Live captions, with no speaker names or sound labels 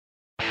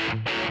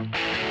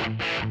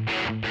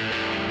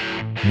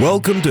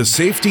Welcome to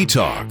Safety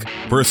Talk.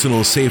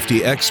 Personal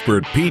safety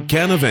expert Pete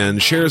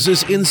Canavan shares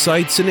his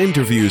insights and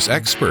interviews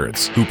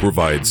experts who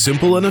provide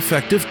simple and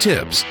effective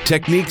tips,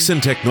 techniques,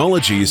 and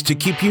technologies to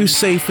keep you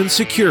safe and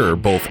secure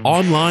both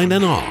online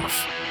and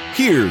off.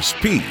 Here's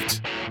Pete.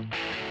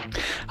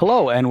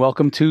 Hello and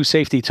welcome to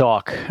Safety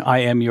Talk. I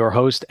am your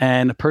host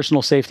and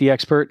personal safety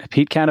expert,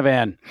 Pete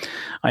Canavan.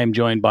 I am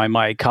joined by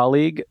my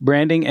colleague,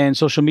 branding and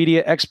social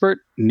media expert,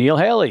 Neil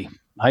Haley.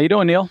 How you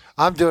doing, Neil?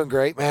 I'm doing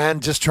great, man.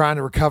 Just trying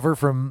to recover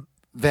from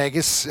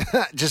Vegas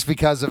just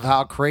because of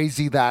how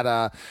crazy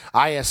that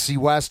ISC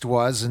West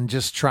was, and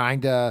just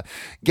trying to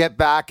get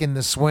back in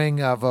the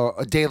swing of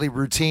a daily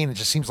routine. It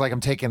just seems like I'm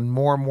taking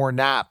more and more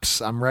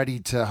naps. I'm ready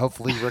to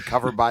hopefully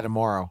recover by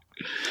tomorrow.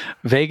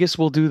 Vegas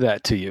will do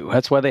that to you.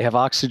 That's why they have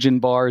oxygen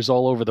bars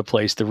all over the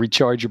place to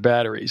recharge your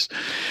batteries.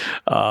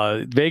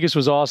 Vegas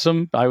was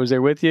awesome. I was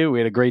there with you. We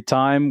had a great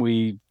time.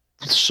 We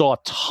saw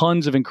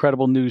tons of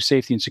incredible new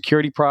safety and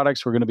security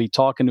products. We're going to be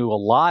talking to a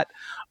lot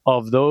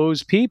of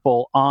those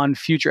people on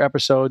future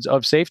episodes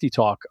of Safety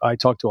Talk. I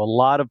talked to a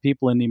lot of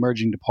people in the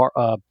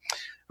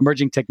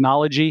emerging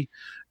technology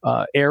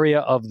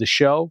area of the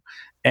show,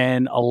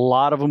 and a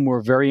lot of them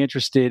were very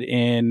interested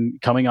in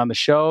coming on the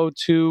show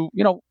to,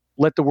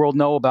 let the world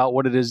know about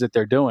what it is that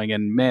they're doing.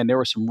 And man, there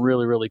were some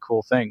really, really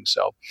cool things.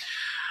 So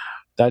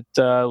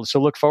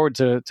look forward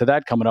to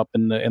that coming up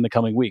in the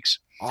coming weeks.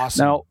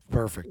 Awesome. Now,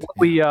 perfect.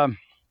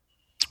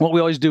 What we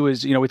always do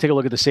is, we take a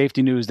look at the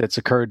safety news that's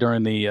occurred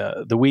during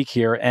the week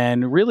here,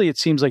 and really it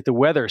seems like the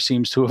weather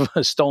seems to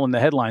have stolen the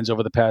headlines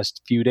over the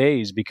past few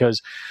days,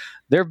 because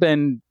there have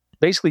been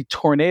basically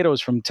tornadoes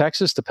from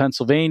Texas to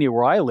Pennsylvania,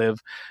 where I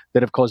live,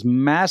 that have caused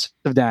massive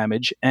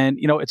damage. And,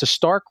 it's a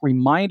stark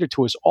reminder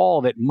to us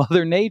all that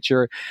Mother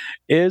Nature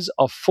is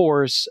a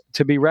force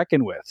to be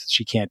reckoned with.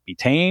 She can't be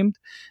tamed,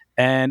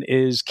 and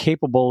is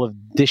capable of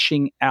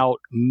dishing out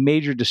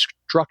major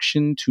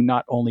destruction to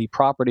not only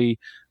property,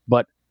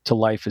 but to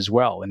life as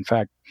well. In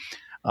fact,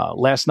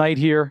 last night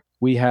here,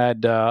 we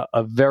had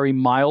a very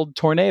mild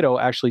tornado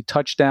actually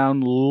touch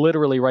down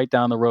literally right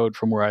down the road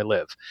from where I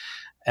live.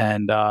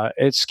 And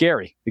it's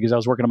scary, because I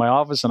was working in my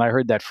office and I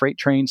heard that freight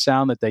train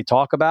sound that they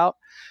talk about,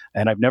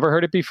 and I've never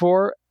heard it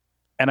before,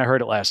 and I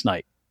heard it last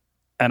night.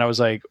 And I was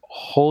like,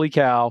 holy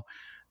cow,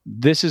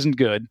 this isn't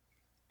good.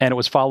 And it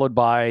was followed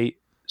by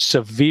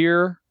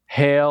severe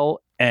hail,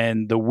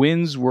 and the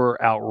winds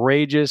were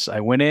outrageous. I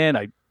went in,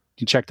 I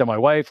checked on my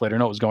wife, let her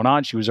know what was going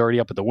on. She was already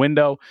up at the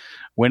window.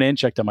 Went in,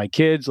 checked on my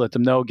kids, let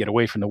them know, get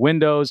away from the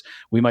windows.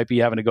 We might be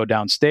having to go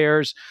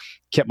downstairs.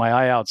 Kept my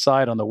eye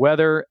outside on the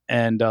weather,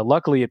 and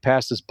luckily it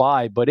passed us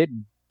by, but it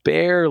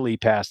barely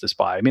passed us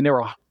by. I mean, there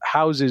were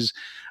houses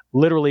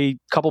literally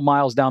a couple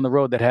miles down the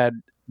road that had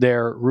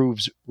their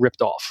roofs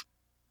ripped off.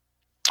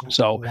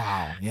 So,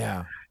 wow,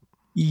 yeah.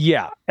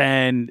 Yeah,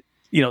 and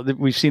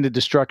we've seen the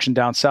destruction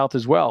down south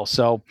as well.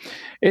 So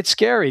it's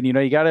scary. And,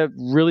 you got to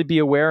really be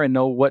aware and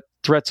know what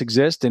threats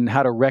exist and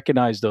how to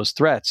recognize those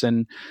threats.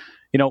 And,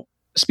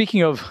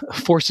 speaking of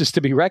forces to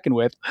be reckoned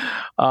with,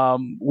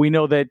 we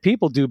know that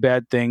people do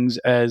bad things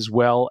as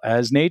well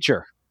as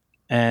nature.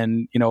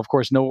 And, of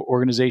course, no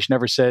organization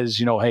ever says,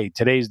 hey,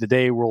 today's the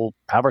day we'll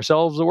have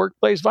ourselves a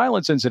workplace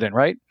violence incident,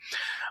 right?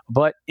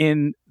 But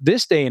in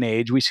this day and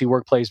age, we see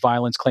workplace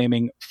violence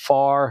claiming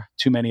far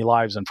too many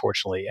lives,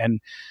 unfortunately. And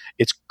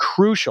it's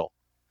crucial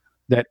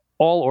that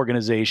all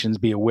organizations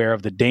be aware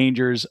of the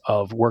dangers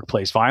of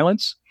workplace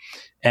violence,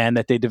 and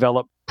that they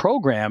develop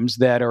programs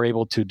that are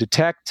able to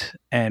detect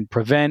and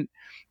prevent,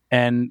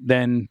 and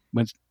then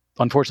when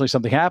unfortunately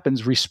something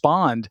happens,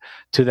 respond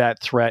to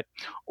that threat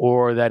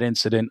or that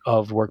incident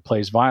of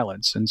workplace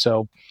violence. And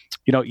so,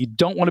 you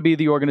don't want to be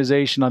the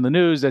organization on the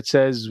news that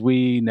says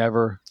we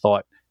never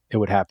thought it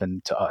would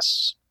happen to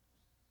us.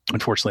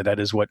 Unfortunately, that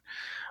is what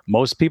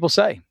most people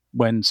say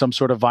when some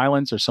sort of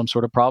violence or some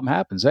sort of problem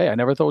happens. Hey, I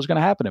never thought it was going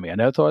to happen to me. I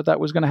never thought that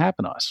was going to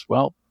happen to us.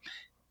 Well,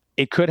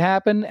 it could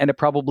happen, and it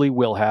probably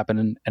will happen.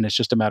 And it's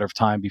just a matter of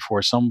time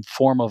before some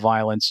form of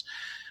violence,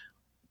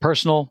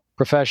 personal,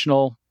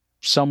 professional,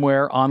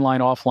 somewhere,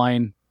 online,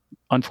 offline,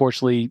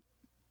 unfortunately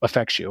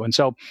affects you. And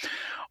so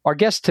our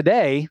guest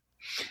today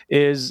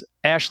is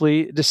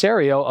Ashley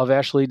Desario of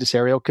Ashley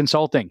Desario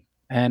Consulting.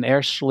 And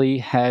Ashley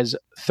has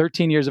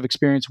 13 years of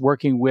experience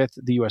working with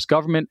the U.S.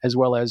 government, as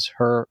well as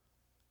her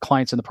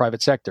clients in the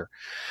private sector.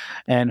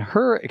 And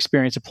her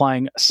experience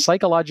applying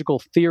psychological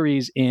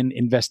theories in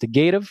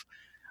investigative,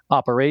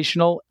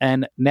 operational,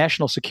 and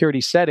national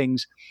security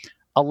settings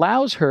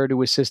allows her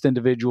to assist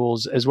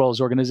individuals as well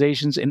as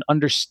organizations in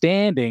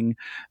understanding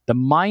the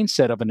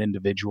mindset of an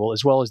individual,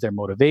 as well as their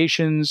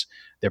motivations,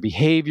 their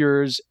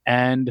behaviors,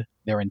 and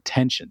their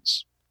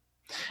intentions.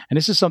 And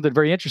this is something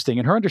very interesting.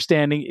 And her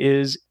understanding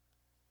is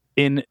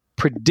in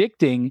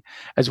predicting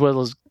as well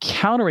as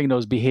countering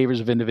those behaviors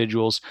of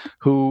individuals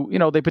who,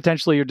 they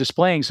potentially are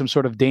displaying some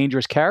sort of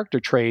dangerous character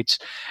traits.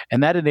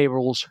 And that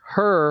enables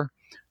her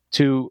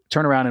to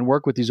turn around and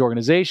work with these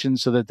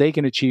organizations so that they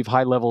can achieve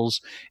high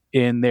levels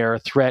in their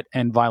threat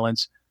and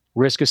violence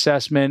risk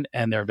assessment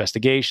and their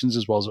investigations,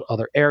 as well as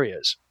other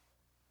areas.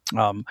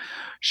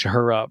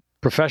 Her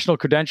professional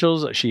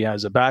credentials. She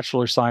has a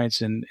Bachelor of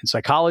Science in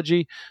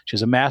psychology. She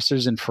has a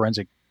master's in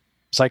forensic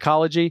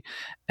psychology.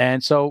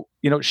 And so,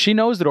 she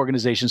knows that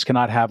organizations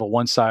cannot have a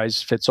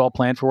one-size-fits-all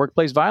plan for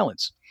workplace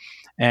violence.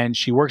 And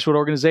she works with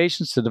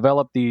organizations to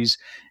develop these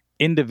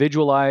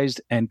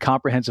individualized and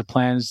comprehensive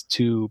plans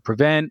to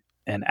prevent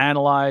and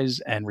analyze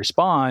and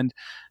respond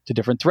to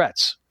different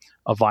threats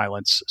of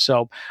violence.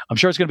 So I'm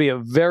sure it's going to be a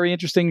very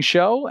interesting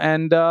show,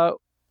 and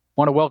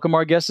want to welcome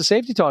our guest to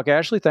Safety Talk.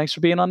 Ashley, thanks for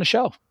being on the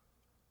show.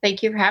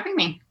 Thank you for having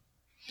me.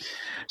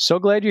 So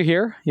glad you're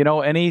here.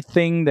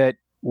 Anything that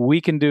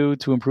we can do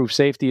to improve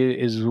safety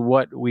is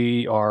what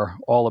we are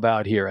all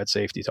about here at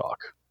Safety Talk.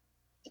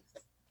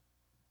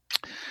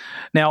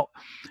 Now,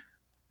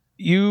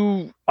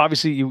 you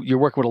obviously you're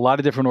working with a lot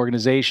of different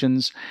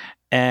organizations,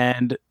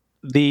 and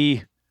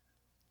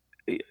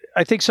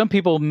I think some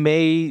people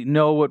may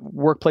know what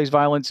workplace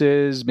violence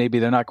is. Maybe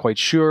they're not quite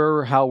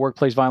sure how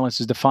workplace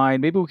violence is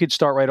defined. Maybe we could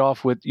start right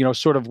off with,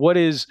 sort of what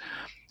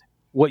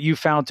you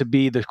found to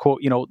be the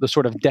quote, the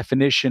sort of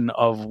definition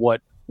of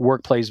what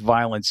workplace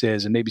violence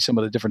is, and maybe some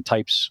of the different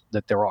types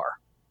that there are.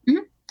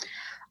 Mm-hmm.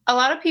 A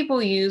lot of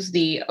people use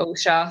the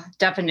OSHA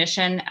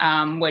definition,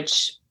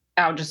 which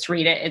I'll just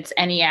read it. It's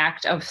any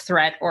act of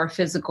threat or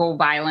physical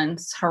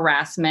violence,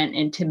 harassment,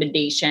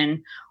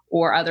 intimidation,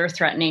 or other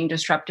threatening,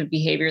 disruptive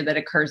behavior that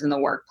occurs in the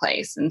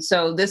workplace. And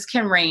so this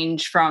can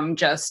range from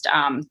just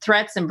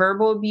threats and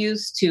verbal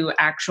abuse to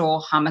actual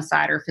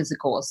homicide or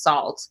physical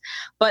assault.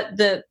 But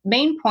the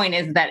main point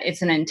is that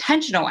it's an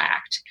intentional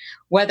act.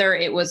 Whether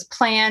it was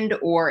planned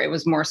or it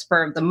was more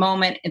spur of the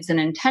moment, it's an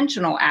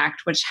intentional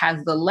act which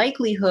has the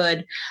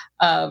likelihood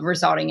of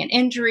resulting in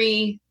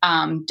injury,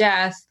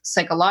 death,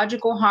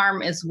 psychological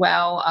harm as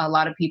well. A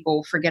lot of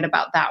people forget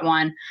about that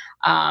one.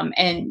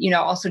 And,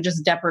 also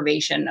just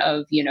deprivation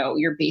of,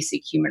 your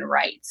basic human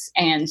rights.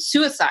 And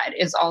suicide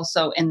is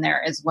also in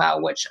there as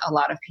well, which a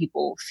lot of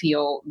people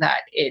feel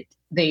that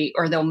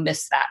they'll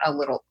miss that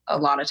a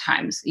lot of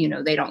times.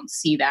 They don't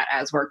see that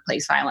as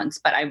workplace violence.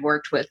 But I've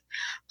worked with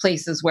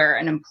places where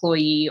an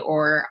employee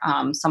or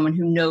someone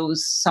who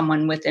knows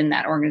someone within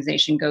that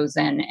organization goes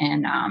in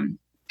and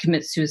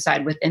commits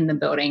suicide within the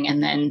building,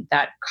 and then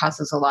that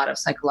causes a lot of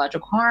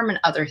psychological harm and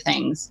other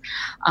things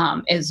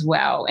as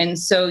well. And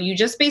so you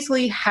just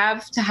basically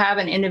have to have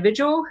an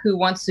individual who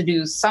wants to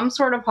do some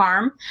sort of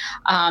harm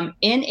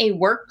in a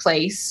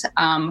workplace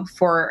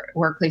for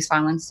workplace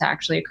violence to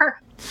actually occur.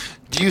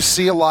 Do you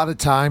see a lot of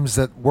times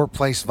that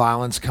workplace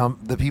violence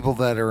the people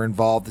that are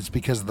involved, it's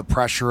because of the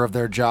pressure of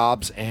their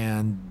jobs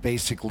and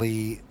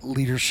basically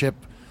leadership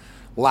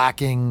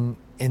lacking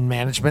in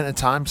management at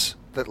times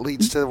that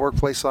leads to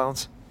workplace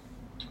violence?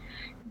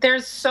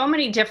 There's so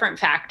many different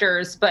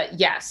factors, but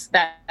yes,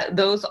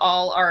 those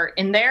all are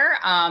in there.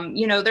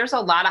 There's a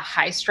lot of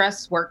high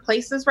stress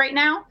workplaces right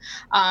now.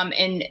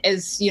 And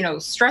as,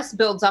 stress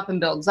builds up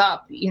and builds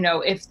up,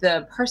 if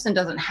the person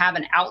doesn't have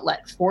an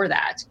outlet for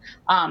that,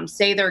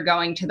 say they're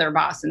going to their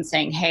boss and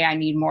saying, hey, I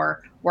need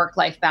more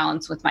work-life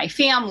balance with my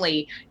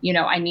family.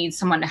 I need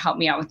someone to help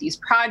me out with these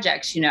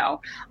projects.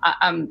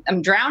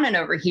 I'm drowning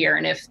over here.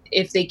 And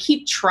if they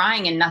keep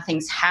trying and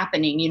nothing's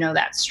happening,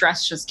 that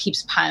stress just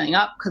keeps piling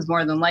up, because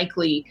more than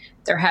likely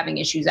they're having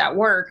issues at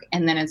work.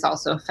 And then it's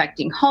also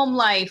affecting home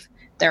life,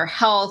 their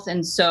health.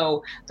 And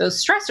so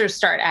those stressors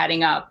start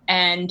adding up.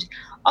 And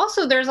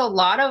also, there's a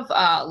lot of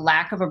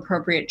lack of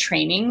appropriate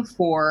training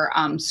for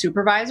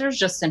supervisors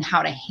just in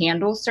how to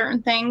handle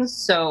certain things.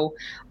 So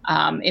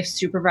if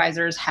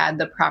supervisors had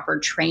the proper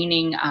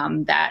training,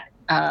 that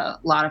a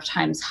lot of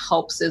times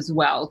helps as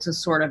well to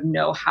sort of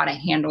know how to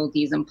handle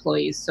these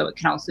employees. So it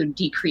can also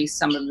decrease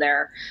some of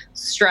their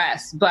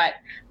stress. But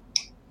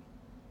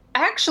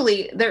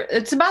actually,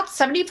 it's about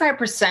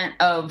 75%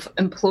 of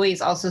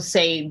employees also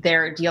say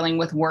they're dealing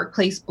with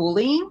workplace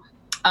bullying.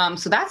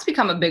 So that's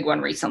become a big one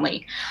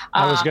recently.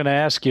 I was going to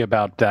ask you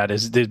about that.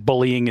 Is the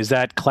bullying, is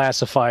that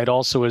classified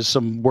also as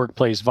some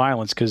workplace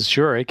violence? Because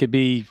sure, it could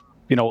be,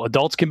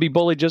 adults can be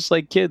bullied just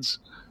like kids.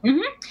 Mm-hmm.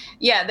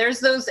 Yeah, there's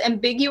those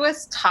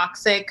ambiguous,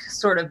 toxic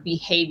sort of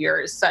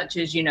behaviors, such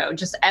as,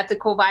 just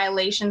ethical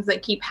violations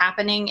that keep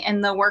happening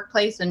in the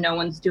workplace and no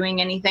one's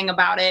doing anything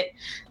about it,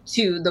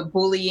 to the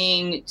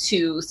bullying,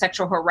 to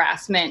sexual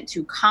harassment,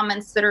 to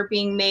comments that are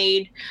being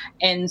made.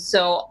 And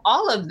so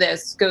all of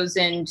this goes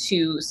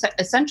into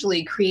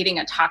essentially creating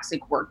a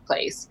toxic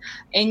workplace.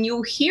 And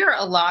you'll hear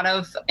a lot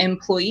of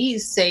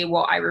employees say,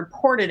 well, I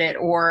reported it,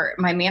 or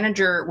my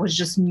manager was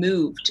just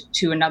moved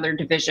to another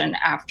division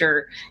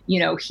after,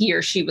 he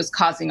or she was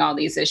causing all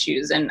these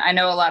issues. And I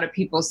know a lot of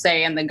people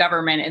say in the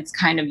government, it's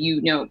kind of,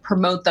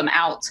 promote them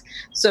out.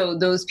 So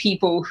those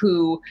people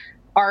who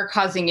are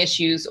causing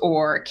issues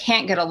or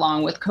can't get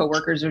along with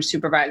coworkers or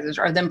supervisors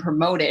are then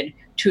promoted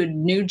to a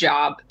new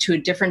job, to a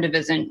different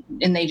division,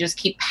 and they just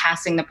keep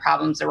passing the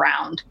problems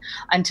around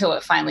until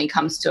it finally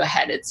comes to a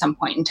head at some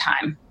point in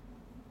time.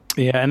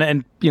 Yeah,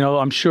 and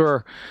I'm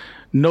sure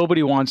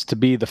nobody wants to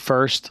be the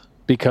first,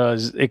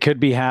 because it could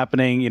be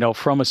happening,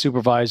 from a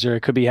supervisor.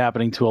 It could be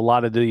happening to a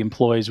lot of the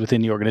employees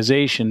within the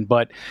organization.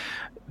 But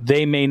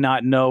they may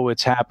not know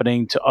it's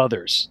happening to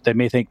others. They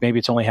may think maybe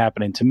it's only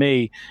happening to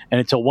me. And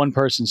until one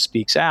person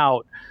speaks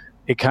out,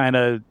 it kind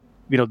of,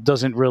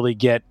 doesn't really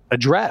get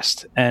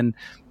addressed. And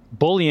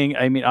bullying,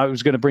 I mean, I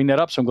was going to bring that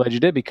up, so I'm glad you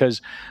did,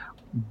 because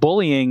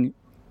bullying,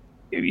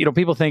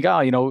 people think,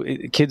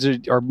 kids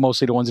are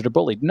mostly the ones that are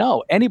bullied.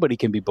 No, anybody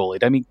can be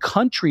bullied. I mean,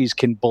 countries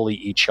can bully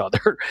each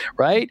other,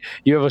 right?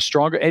 You have a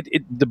stronger,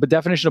 the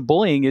definition of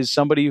bullying is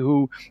somebody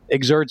who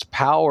exerts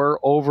power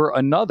over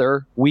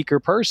another weaker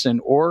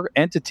person or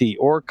entity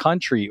or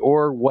country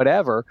or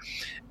whatever.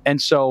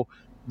 And so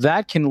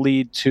that can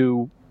lead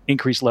to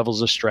increased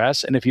levels of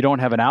stress. And if you don't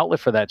have an outlet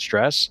for that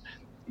stress,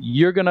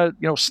 you're going to,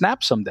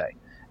 snap someday.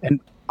 And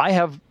I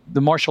have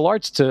the martial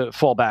arts to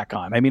fall back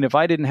on. I mean, if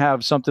I didn't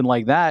have something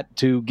like that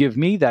to give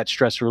me that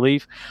stress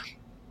relief,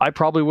 I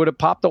probably would have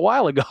popped a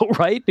while ago,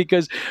 right?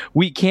 Because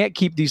we can't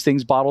keep these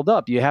things bottled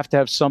up. You have to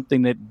have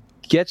something that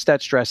gets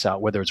that stress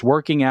out, whether it's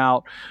working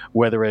out,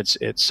 whether it's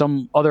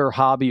some other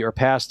hobby or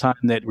pastime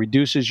that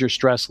reduces your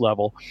stress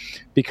level.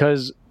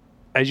 Because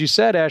as you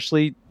said,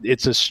 Ashley,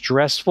 it's a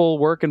stressful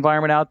work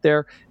environment out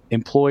there.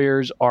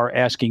 Employers are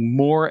asking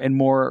more and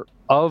more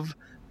of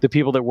the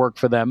people that work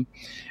for them.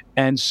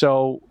 And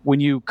so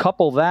when you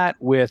couple that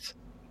with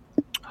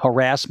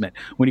harassment,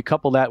 when you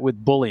couple that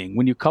with bullying,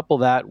 when you couple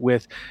that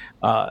with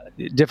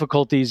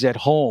difficulties at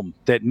home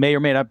that may or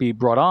may not be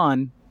brought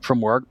on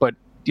from work, but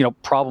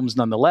problems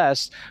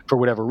nonetheless for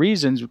whatever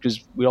reasons,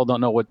 because we all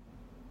don't know what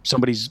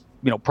somebody's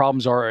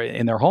problems are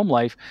in their home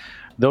life,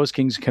 those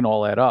things can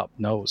all add up.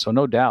 No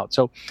doubt.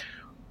 So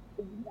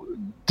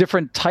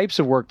different types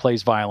of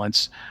workplace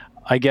violence,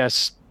 I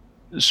guess,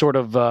 sort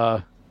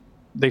of.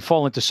 They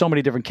fall into so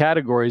many different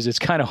categories. It's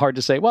kind of hard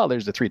to say, well,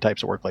 there's the 3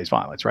 types of workplace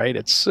violence, right?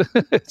 It's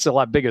it's a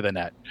lot bigger than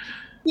that.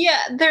 Yeah,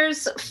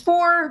 there's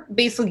 4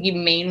 basically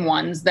main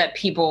ones that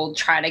people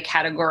try to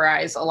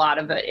categorize a lot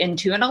of it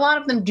into, and a lot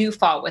of them do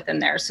fall within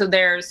there. So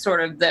there's sort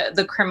of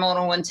the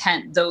criminal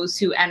intent, those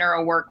who enter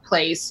a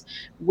workplace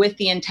with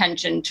the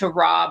intention to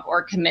rob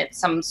or commit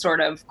some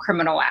sort of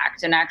criminal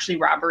act. And actually,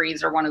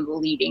 robberies are one of the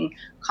leading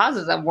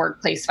causes of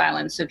workplace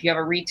violence. So if you have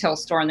a retail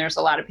store and there's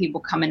a lot of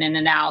people coming in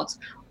and out,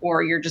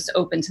 or you're just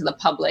open to the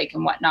public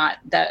and whatnot,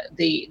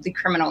 the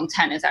criminal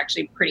intent is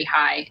actually pretty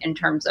high in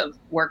terms of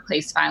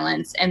workplace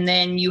violence. And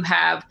then you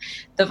have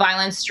the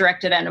violence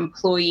directed at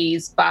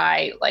employees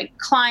by like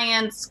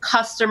clients,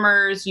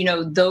 customers,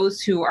 those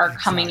who are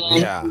coming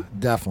in. Yeah,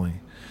 definitely.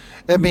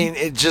 I mean,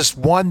 it's just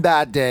one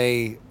bad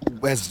day,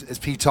 as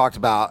Pete talked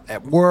about,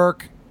 at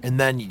work, and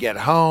then you get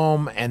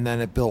home, and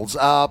then it builds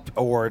up,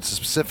 or it's a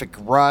specific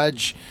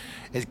grudge.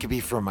 It could be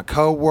from a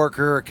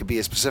coworker. It could be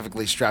a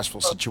specifically stressful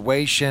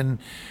situation.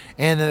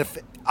 And if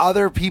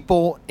other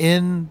people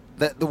in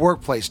the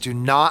workplace do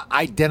not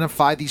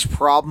identify these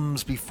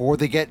problems before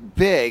they get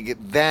big,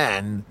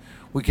 then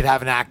we could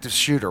have an active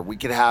shooter. We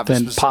could have a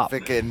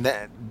specific and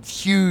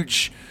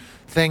huge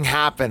thing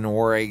happen,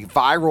 or a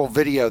viral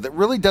video that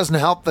really doesn't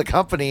help the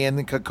company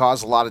and could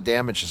cause a lot of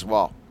damage as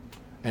well,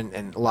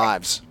 and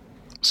lives.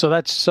 So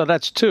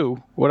that's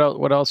 2.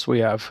 What else we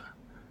have?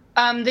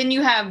 Then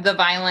you have the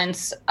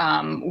violence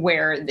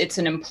where it's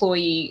an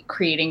employee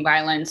creating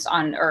violence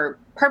on or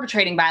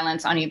perpetrating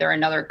violence on either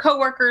another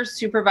coworker,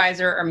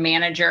 supervisor, or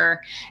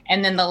manager.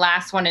 And then the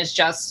last one is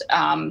just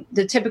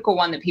the typical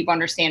one that people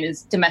understand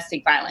is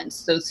domestic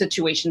violence, those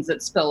situations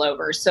that spill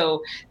over.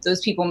 So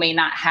those people may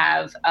not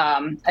have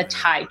a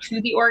tie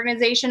to the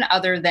organization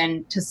other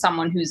than to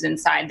someone who's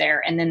inside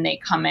there. And then they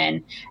come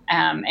in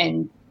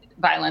and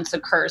violence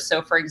occurs.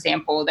 So, for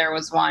example, there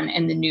was one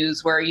in the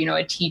news where,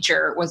 a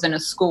teacher was in a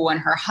school and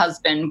her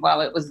husband,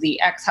 well, it was the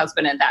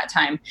ex-husband at that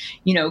time,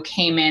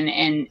 came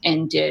in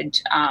and did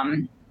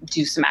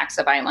do some acts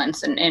of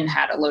violence and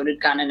had a loaded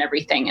gun and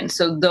everything. And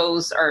so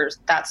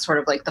that's sort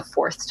of like the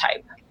 4th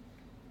type.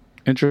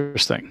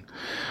 Interesting.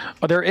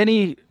 Are there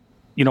any,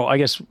 I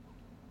guess,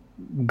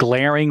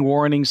 glaring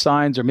warning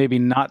signs, or maybe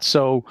not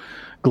so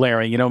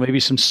glaring,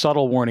 maybe some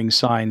subtle warning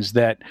signs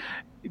that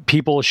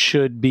people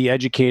should be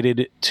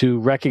educated to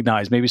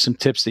recognize? Maybe some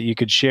tips that you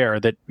could share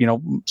that,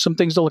 some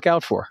things to look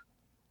out for.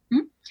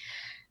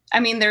 I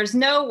mean, there's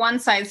no one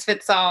size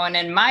fits all. And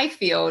in my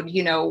field,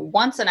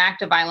 once an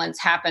act of violence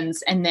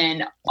happens and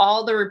then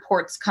all the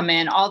reports come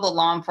in, all the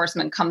law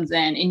enforcement comes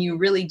in, and you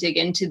really dig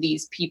into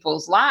these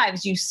people's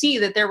lives, you see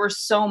that there were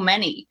so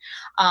many.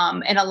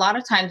 And a lot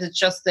of times it's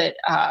just that,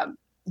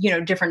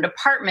 different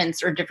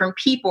departments or different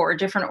people or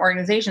different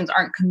organizations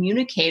aren't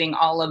communicating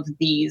all of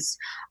these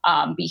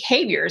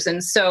behaviors.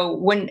 And so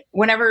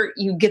whenever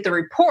you get the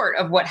report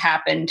of what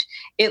happened,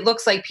 it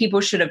looks like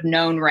people should have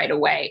known right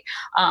away.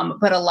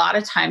 But a lot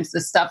of times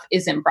the stuff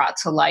isn't brought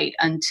to light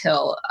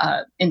until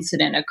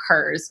incident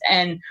occurs.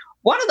 And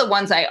one of the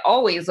ones I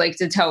always like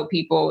to tell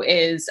people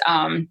is,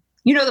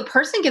 the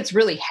person gets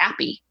really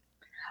happy.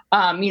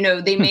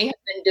 They may have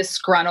been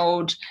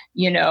disgruntled,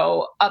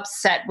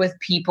 upset with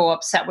people,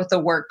 upset with the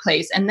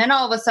workplace. And then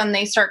all of a sudden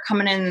they start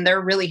coming in and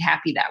they're really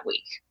happy that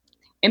week.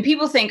 And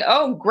people think,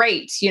 oh,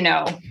 great,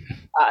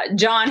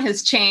 John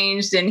has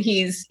changed and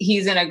he's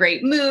in a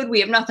great mood. We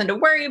have nothing to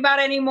worry about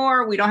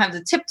anymore. We don't have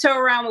to tiptoe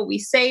around what we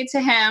say to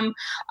him.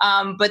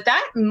 But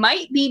that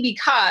might be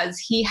because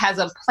he has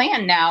a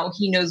plan now.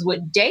 He knows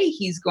what day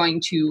he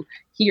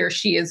or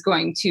she is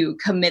going to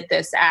commit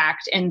this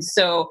act. And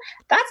so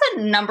that's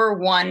a number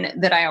one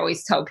that I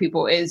always tell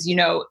people is,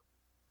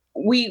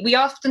 we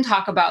often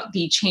talk about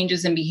the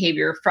changes in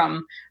behavior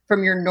from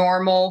your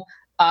normal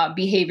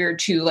behavior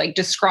to like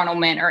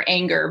disgruntlement or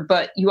anger,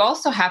 but you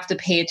also have to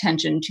pay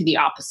attention to the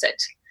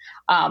opposite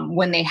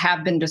when they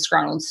have been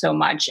disgruntled so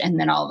much and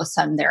then all of a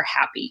sudden they're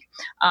happy.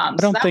 I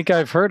don't think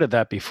I've heard of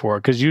that before,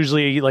 because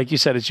usually, like you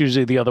said, it's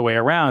usually the other way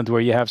around,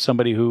 where you have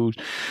somebody who,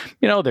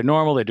 they're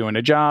normal, they're doing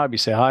a job, you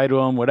say hi to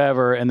them,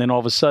 whatever, and then all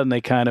of a sudden they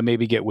kind of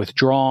maybe get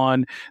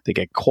withdrawn, they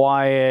get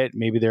quiet,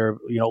 maybe they're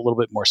a little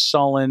bit more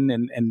sullen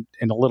and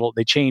a little,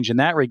 they change in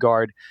that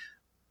regard.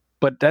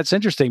 But that's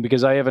interesting,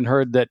 because I haven't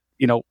heard that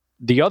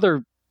the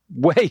other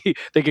way.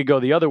 They could go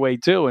the other way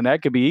too, and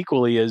that could be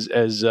equally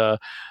as a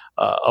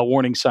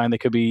warning sign that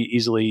could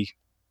be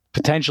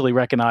potentially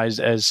recognized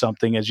as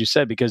something, as you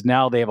said, because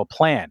now they have a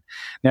plan.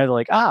 Now they're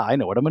like, I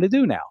know what I'm going to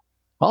do now.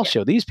 I'll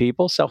show these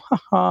people. So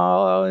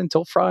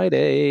until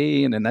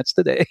Friday, and then that's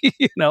the day,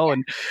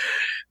 and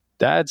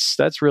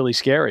that's really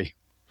scary.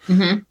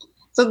 Mm-hmm.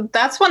 So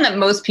that's one that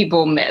most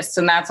people miss,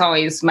 and that's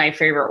always my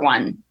favorite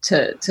one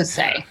to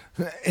say.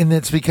 And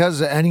it's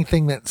because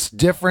anything that's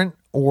different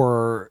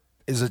or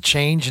is a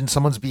change in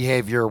someone's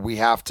behavior, we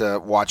have to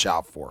watch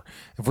out for.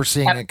 If we're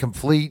seeing a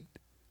complete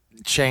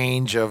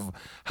change of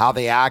how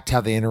they act,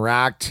 how they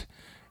interact,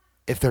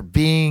 if they're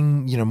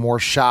being, more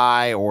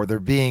shy, or they're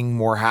being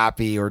more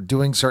happy, or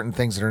doing certain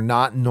things that are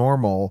not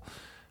normal,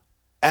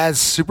 as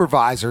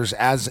supervisors,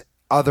 as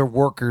other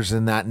workers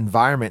in that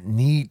environment,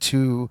 need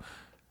to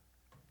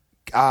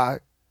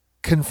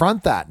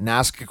confront that and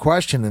ask a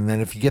question. And then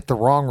if you get the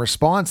wrong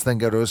response, then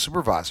go to a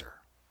supervisor.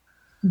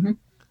 Mm-hmm.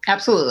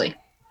 Absolutely.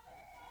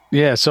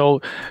 Yeah.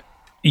 So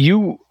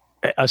you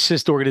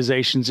assist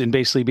organizations in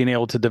basically being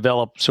able to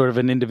develop sort of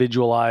an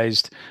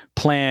individualized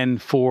plan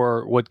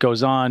for what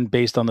goes on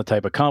based on the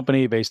type of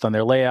company, based on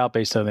their layout,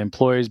 based on the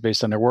employees,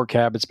 based on their work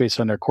habits, based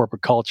on their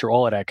corporate culture,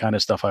 all of that kind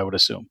of stuff, I would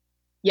assume.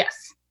 Yes.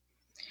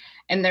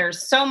 And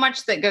there's so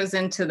much that goes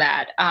into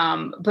that.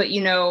 But,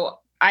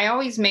 I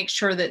always make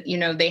sure that,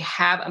 they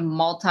have a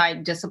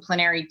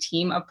multidisciplinary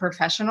team of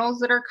professionals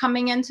that are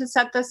coming in to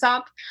set this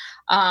up,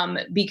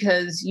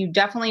 because you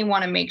definitely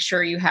want to make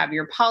sure you have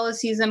your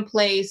policies in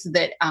place,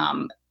 that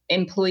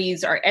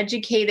employees are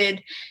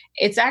educated.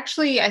 It's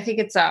actually, I think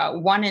it's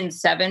 1 in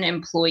 7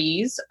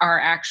 employees are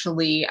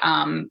actually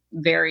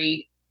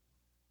very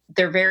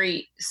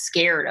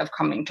scared of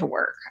coming to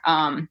work.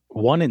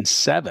 1 in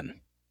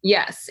 7?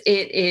 Yes,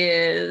 it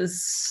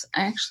is.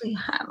 I actually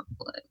have,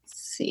 let's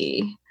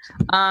see.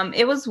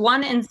 It was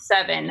 1 in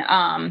 7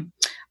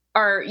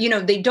 are,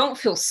 they don't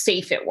feel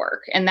safe at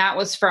work. And that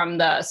was from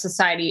the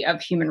Society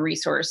of Human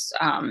Resource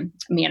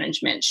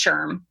Management,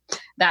 SHRM.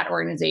 That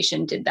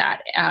organization did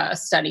that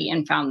study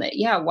and found that,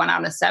 1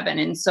 out of 7.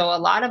 And so a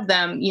lot of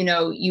them,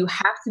 you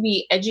have to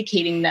be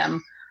educating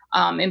them,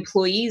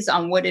 employees,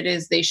 on what it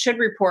is they should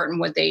report and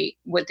what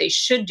they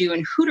should do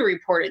and who to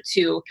report it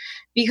to,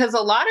 because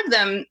a lot of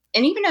them,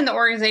 and even in the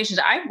organizations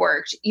I've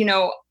worked,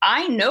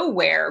 I know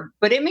where,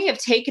 but it may have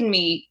taken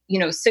me,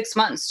 6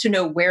 months to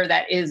know where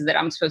that is that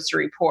I'm supposed to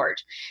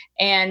report.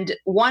 And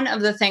one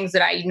of the things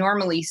that I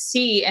normally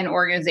see in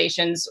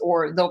organizations,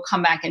 or they'll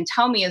come back and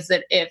tell me, is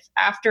that if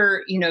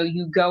after,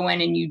 you go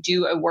in and you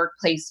do a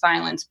workplace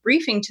violence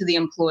briefing to the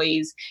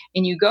employees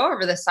and you go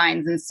over the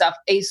signs and stuff,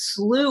 a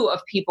slew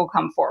of people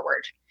come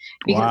forward.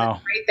 Because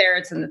it's right there,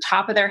 it's in the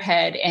top of their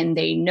head, and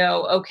they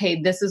know,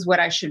 okay, this is what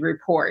I should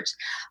report.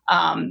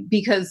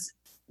 Because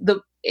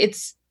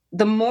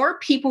the more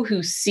people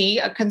who see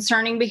a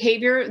concerning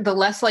behavior, the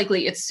less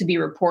likely it's to be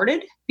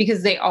reported,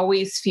 because they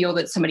always feel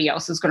that somebody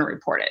else is going to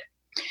report it.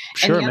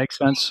 Sure, makes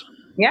sense.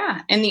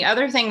 Yeah. And the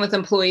other thing with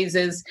employees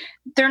is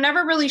they're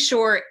never really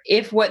sure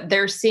if what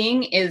they're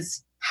seeing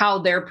is how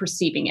they're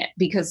perceiving it,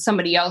 because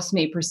somebody else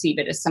may perceive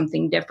it as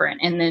something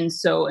different. And then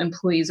so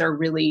employees are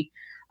really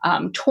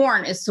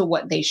torn as to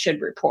what they should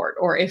report,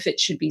 or if it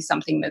should be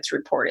something that's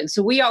reported.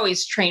 So we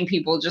always train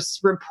people, just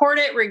report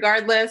it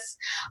regardless.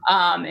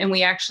 And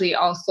we actually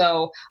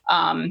also,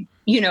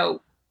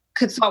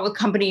 consult with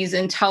companies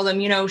and tell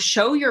them,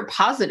 show your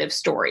positive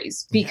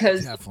stories,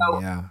 because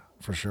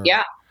for sure.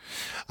 Yeah.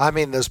 I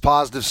mean, there's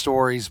positive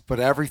stories, but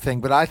everything.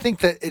 But I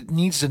think that it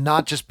needs to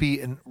not just be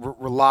and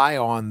rely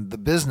on the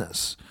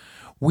business.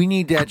 We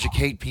need to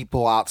educate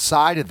people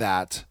outside of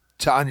that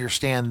to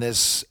understand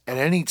this at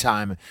any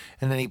time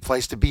in any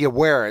place, to be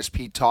aware, as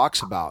Pete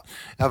talks about,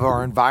 of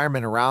our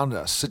environment around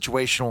us,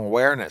 situational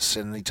awareness.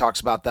 And he talks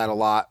about that a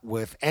lot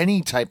with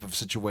any type of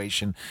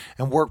situation.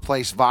 And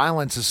workplace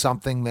violence is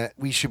something that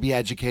we should be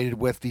educated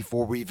with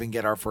before we even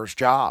get our first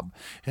job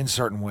in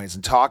certain ways,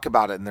 and talk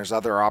about it. And there's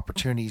other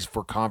opportunities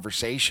for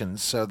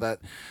conversations so that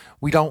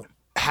we don't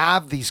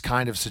have these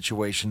kind of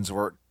situations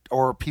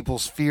or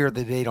people's fear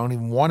that they don't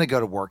even want to go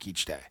to work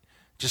each day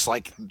just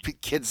like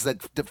kids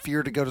that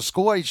fear to go to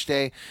school each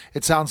day.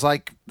 It sounds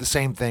like the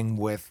same thing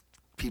with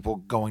people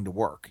going to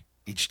work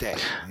each day.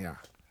 Yeah.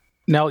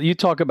 Now, you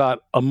talk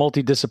about a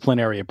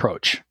multidisciplinary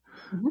approach,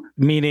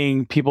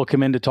 meaning people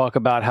come in to talk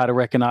about how to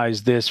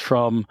recognize this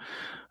from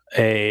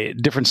a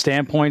different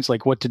standpoints,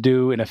 like what to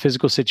do in a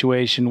physical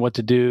situation, what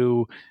to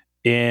do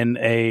in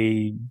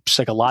a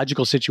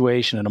psychological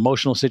situation, an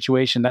emotional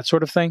situation, that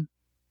sort of thing?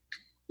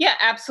 Yeah,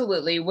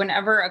 absolutely.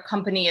 Whenever a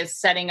company is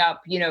setting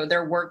up,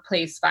 their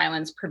workplace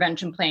violence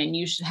prevention plan,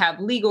 you should have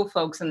legal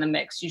folks in the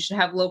mix. You should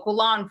have local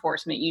law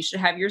enforcement. You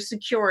should have your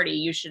security.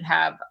 You should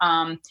have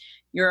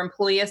your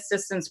employee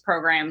assistance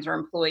programs or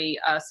employee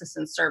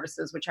assistance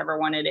services, whichever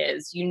one it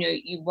is.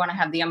 You want to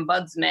have the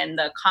ombudsman,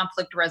 the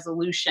conflict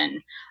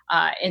resolution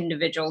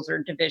individuals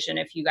or division,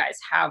 if you guys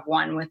have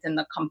one within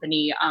the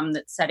company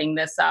that's setting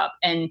this up.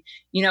 And,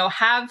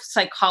 have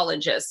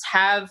psychologists,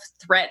 have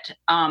threat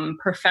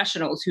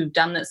professionals who've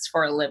done this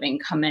for a living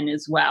come in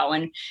as well.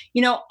 And,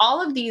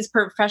 all of these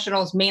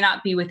professionals may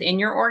not be within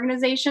your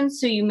organization,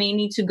 so you may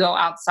need to go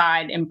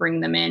outside and bring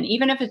them in,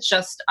 even if it's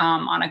just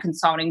on a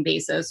consulting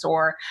basis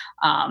or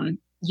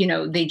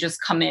they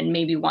just come in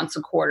maybe once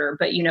a quarter,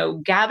 but,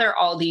 gather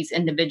all these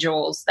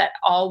individuals that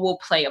all will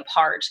play a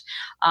part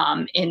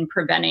in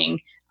preventing,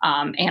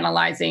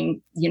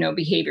 analyzing,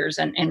 behaviors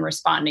and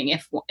responding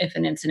if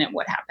an incident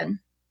would happen.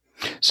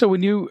 So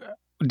do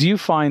you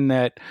find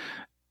that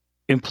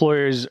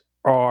employers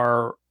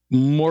are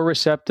more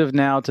receptive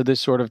now to this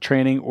sort of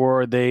training,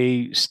 or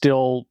they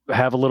still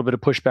have a little bit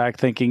of pushback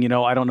thinking,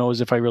 I don't know as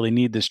if I really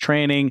need this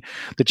training.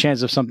 The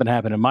chances of something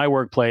happening in my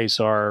workplace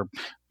are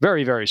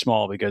very, very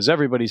small because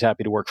everybody's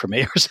happy to work for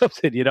me or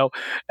something,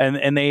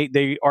 and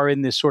they are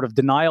in this sort of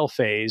denial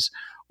phase?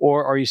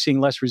 Or are you seeing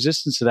less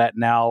resistance to that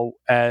now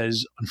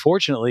as,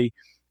 unfortunately,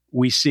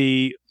 we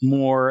see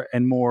more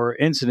and more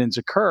incidents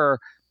occur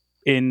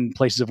in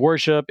places of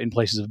worship, in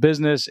places of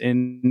business,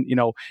 in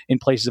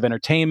places of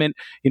entertainment?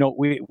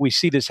 We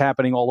see this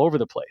happening all over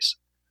the place.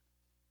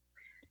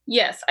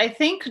 Yes, I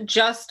think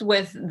just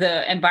with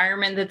the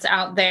environment that's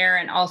out there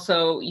and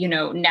also,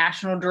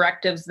 national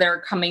directives that are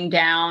coming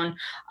down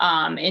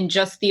and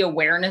just the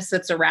awareness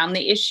that's around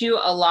the issue,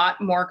 a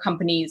lot more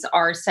companies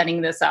are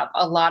setting this up.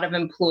 A lot of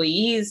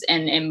employees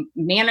and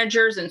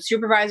managers and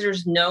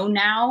supervisors know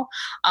now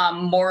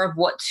more of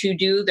what to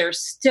do. There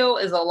still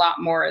is a lot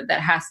more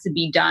that has to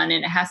be done,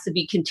 and it has to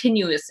be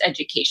continuous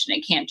education.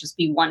 It can't just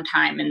be one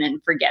time and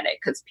then forget it,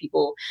 because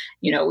people,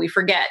 we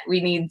forget. We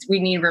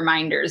need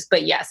reminders.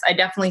 But yes, I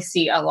definitely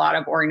see a lot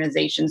of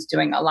organizations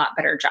doing a lot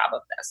better job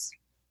of this.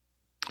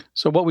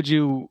 So what would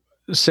you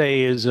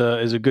say is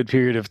a good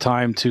period of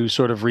time to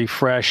sort of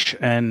refresh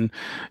and,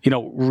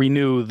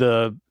 renew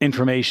the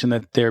information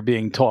that they're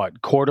being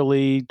taught?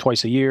 Quarterly,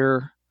 twice a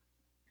year?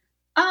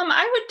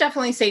 I would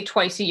definitely say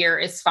twice a year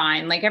is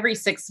fine. Like every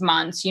 6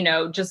 months,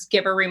 just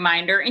give a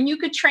reminder, and you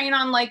could train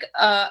on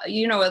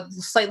a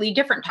slightly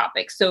different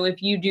topic. So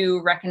if you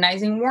do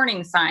recognizing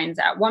warning signs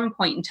at one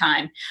point in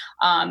time,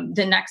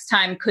 the next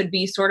time could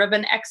be sort of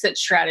an exit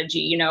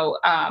strategy,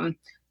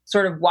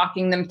 sort of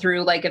walking them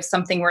through, like if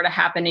something were to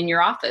happen in your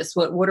office,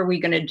 what are we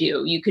going to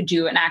do? You could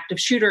do an active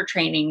shooter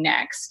training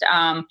next.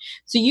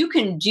 So you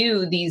can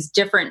do these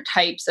different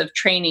types of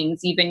trainings,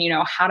 even,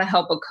 how to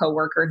help a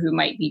coworker who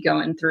might be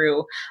going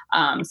through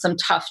some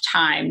tough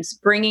times,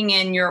 bringing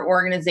in your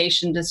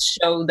organization to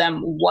show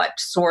them what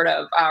sort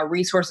of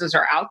resources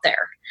are out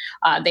there.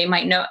 They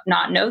might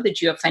not know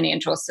that you have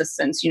financial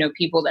assistance,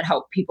 people that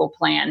help people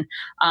plan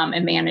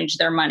and manage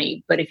their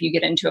money. But if you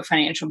get into a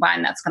financial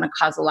bind, that's going to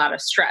cause a lot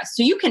of stress.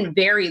 So you can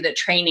vary the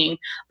training,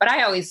 but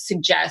I always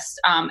suggest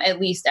at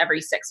least every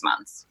 6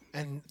 months.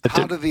 And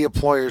how do the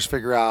employers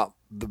figure out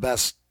the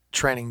best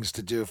trainings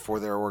to do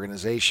for their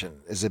organization?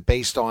 Is it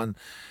based on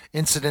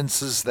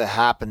incidences that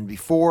happened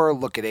before?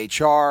 Look at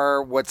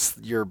HR. What's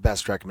your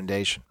best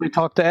recommendation? We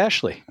talk to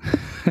Ashley,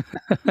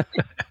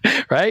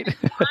 right?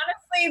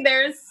 Honestly,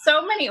 there's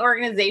so many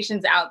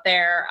organizations out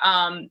there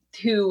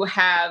who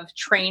have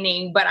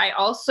training, but I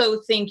also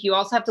think you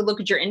also have to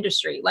look at your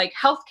industry. Like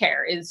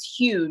healthcare is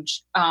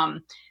huge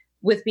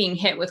with being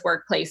hit with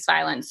workplace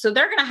violence. So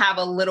they're going to have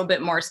a little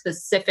bit more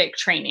specific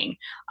training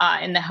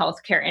in the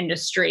healthcare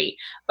industry.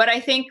 But I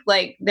think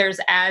there's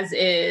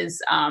ATAP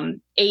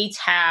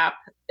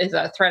is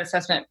a threat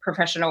assessment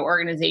professional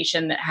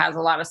organization that has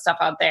a lot of stuff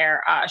out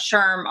there.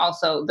 SHRM,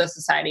 also the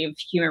Society of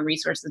Human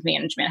Resources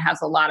Management,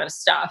 has a lot of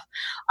stuff.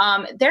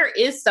 There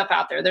is stuff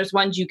out there. There's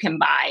ones you can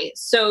buy.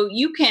 So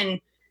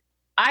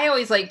I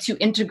always like to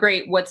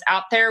integrate what's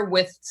out there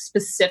with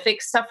specific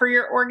stuff for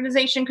your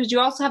organization, because you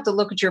also have to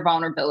look at your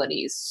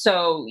vulnerabilities.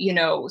 So,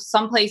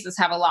 some places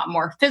have a lot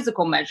more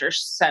physical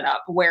measures set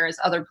up, whereas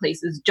other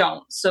places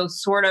don't. So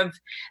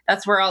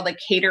that's where all the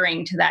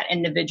catering to that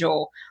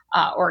individual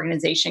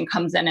organization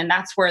comes in. And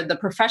that's where the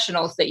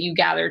professionals that you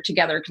gather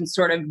together can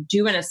sort of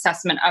do an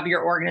assessment of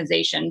your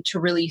organization to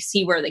really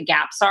see where the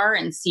gaps are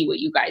and see what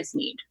you guys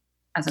need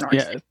as an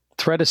organization. Yeah.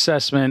 threat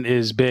assessment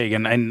is big,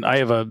 and I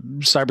have a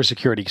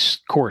cybersecurity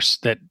course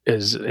that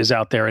is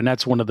out there, and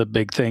that's one of the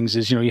big things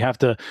is, you have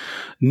to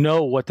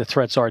know what the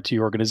threats are to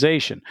your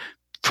organization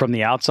from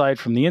the outside,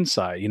 from the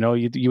inside.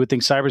 You would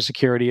think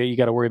cybersecurity, you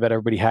got to worry about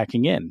everybody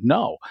hacking in.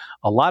 No,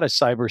 a lot of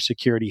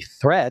cybersecurity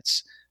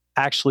threats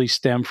actually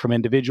stem from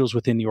individuals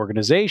within the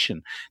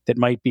organization that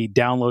might be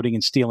downloading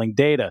and stealing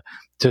data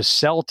to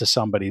sell to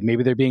somebody.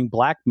 Maybe they're being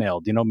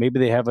blackmailed. Maybe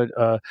they have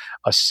a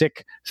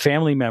sick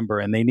family member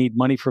and they need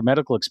money for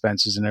medical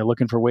expenses and they're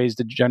looking for ways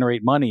to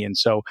generate money. And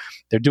so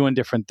they're doing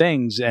different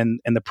things. And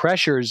the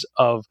pressures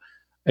of,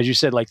 as you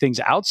said, like things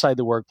outside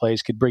the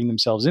workplace could bring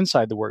themselves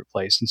inside the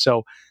workplace. And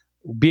so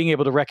being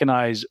able to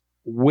recognize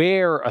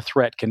where a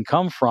threat can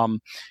come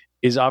from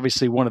is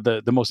obviously one of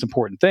the most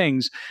important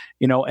things,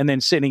 and then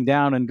sitting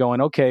down and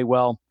going, okay,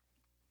 well,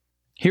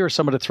 here are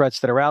some of the threats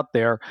that are out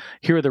there.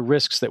 Here are the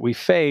risks that we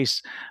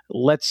face.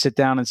 Let's sit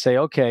down and say,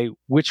 okay,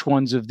 which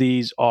ones of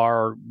these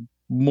are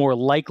more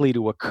likely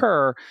to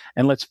occur?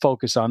 And let's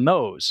focus on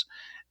those.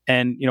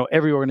 And,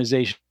 every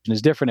organization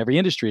is different. Every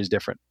industry is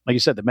different. Like you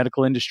said, the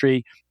medical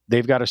industry,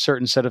 they've got a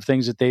certain set of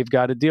things that they've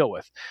got to deal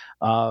with.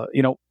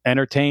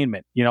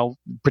 Entertainment,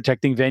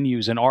 protecting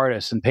venues and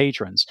artists and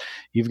patrons.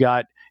 You've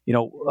got,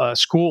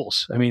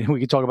 schools. I mean, we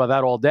could talk about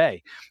that all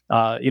day,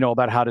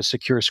 about how to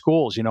secure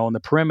schools, and the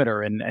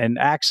perimeter and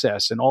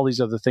access and all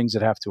these other things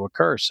that have to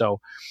occur.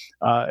 So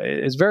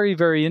it's very,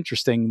 very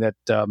interesting that,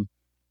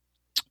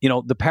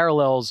 the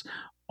parallels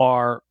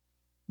are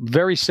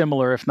very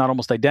similar, if not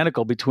almost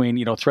identical,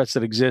 between, threats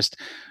that exist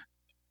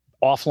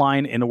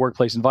offline in a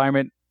workplace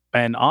environment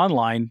and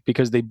online,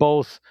 because they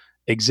both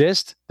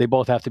exist. They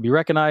both have to be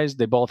recognized.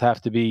 They both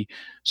have to be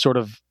sort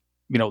of,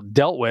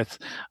 dealt with,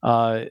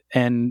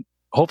 and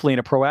hopefully in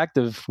a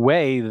proactive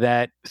way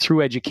that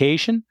through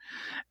education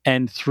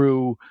and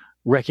through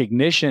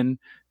recognition,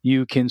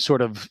 you can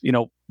sort of,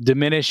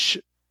 diminish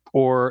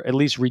or at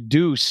least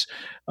reduce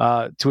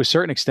to a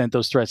certain extent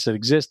those threats that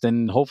exist.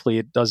 And hopefully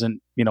it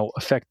doesn't,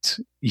 affect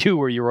you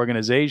or your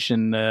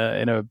organization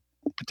in a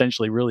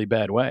potentially really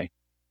bad way.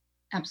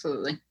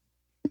 Absolutely.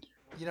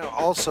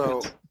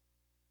 Also.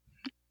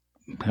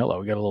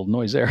 Hello, we got a little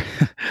noise there.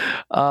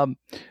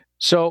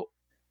 So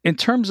in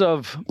terms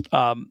of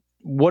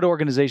what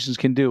organizations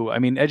can do, I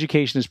mean,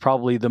 education is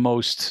probably the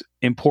most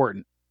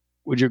important.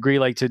 Would you agree?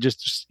 Like to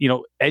just,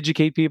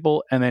 educate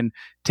people and then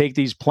take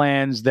these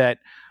plans that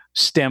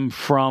stem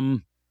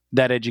from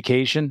that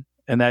education,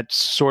 and that's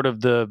sort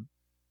of the,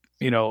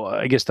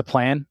 I guess the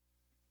plan.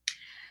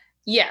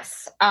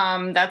 Yes,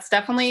 that's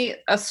definitely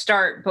a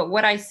start. But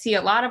what I see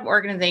a lot of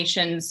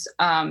organizations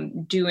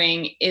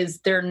doing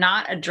is they're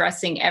not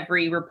addressing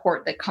every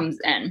report that comes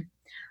in.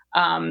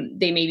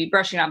 They may be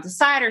brushing it off the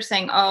side or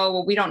saying, oh,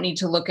 well, we don't need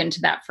to look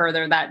into that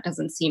further. That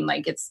doesn't seem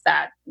like it's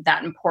that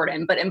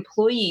important. But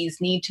employees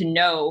need to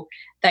know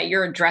that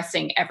you're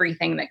addressing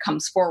everything that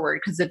comes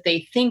forward. Because if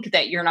they think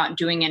that you're not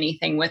doing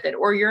anything with it,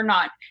 or you're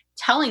not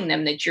telling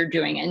them that you're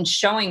doing and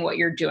showing what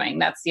you're doing,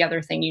 that's the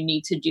other thing you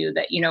need to do,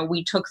 that,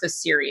 we took this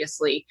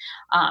seriously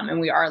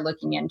and we are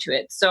looking into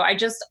it. So I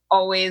just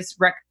always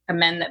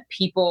recommend that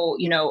people,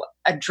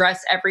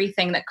 address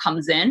everything that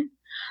comes in.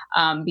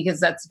 Because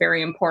that's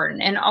very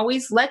important, and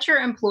always let your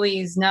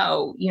employees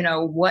know,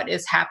 what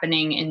is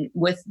happening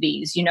with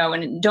these,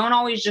 and don't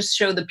always just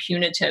show the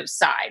punitive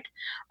side.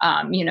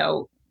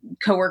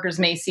 Coworkers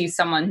may see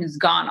someone who's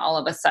gone all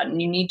of a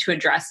sudden. You need to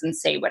address and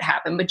say what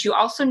happened, but you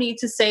also need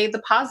to say the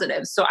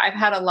positives. So I've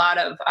had a lot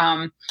of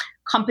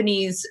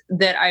companies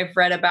that I've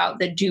read about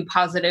that do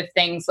positive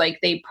things, like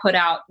they put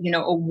out,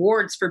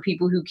 awards for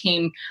people who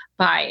came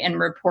by and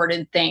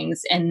reported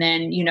things, and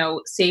then,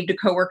 saved a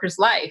coworker's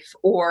life,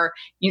 or,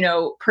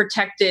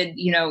 protected,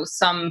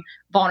 some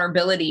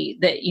vulnerability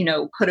that,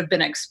 could have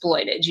been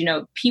exploited.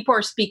 People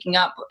are speaking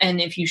up,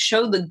 and if you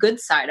show the good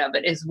side of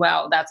it as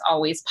well, that's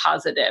always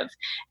positive.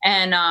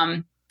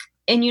 And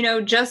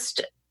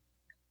just,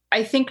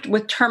 I think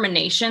with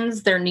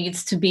terminations, there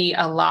needs to be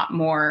a lot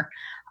more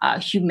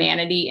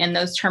humanity in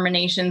those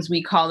terminations.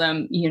 We call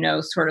them,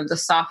 sort of the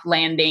soft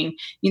landing,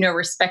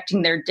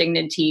 respecting their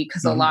dignity,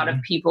 because a lot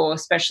of people,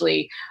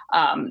 especially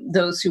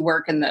those who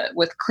work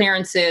with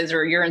clearances,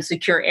 or you're in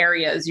secure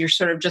areas, you're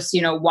sort of just,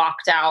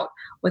 walked out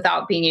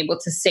without being able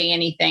to say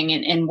anything.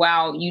 And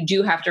while you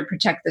do have to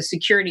protect the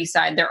security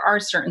side, there are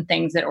certain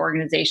things that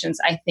organizations,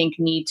 I think,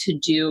 need to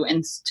do,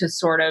 and to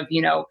sort of,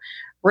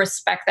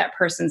 respect that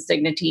person's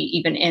dignity,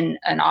 even in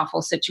an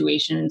awful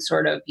situation, and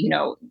sort of,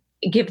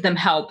 give them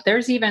help.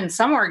 There's even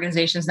some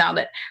organizations now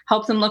that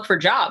help them look for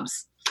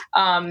jobs.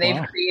 They've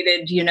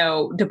created,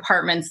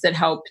 departments that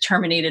help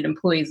terminated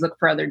employees look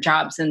for other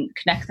jobs and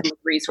connect them with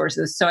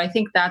resources. So I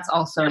think that's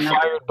also another.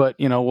 Fired, but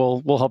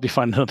we'll help you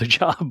find another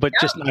job, but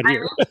just not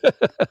here.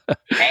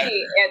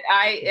 Hey,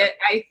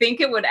 I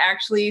think it would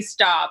actually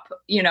stop,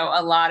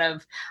 a lot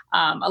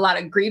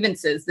of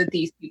grievances that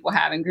these people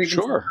have, and grievances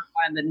are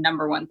one of the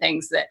number one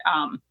things that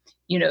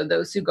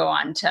those who go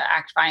on to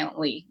act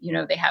violently,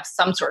 they have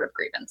some sort of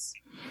grievance.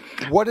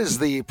 What is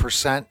the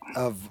percent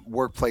of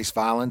workplace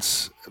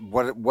violence?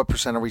 What what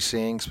percent are we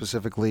seeing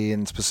specifically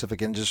in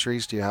specific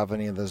industries? Do you have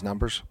any of those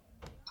numbers?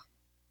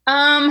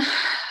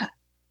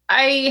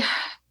 I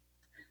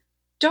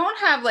don't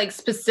have like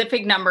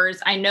specific numbers.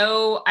 I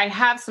know I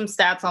have some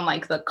stats on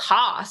like the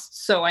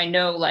cost. So I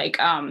know like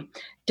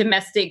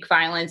domestic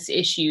violence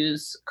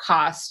issues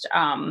cost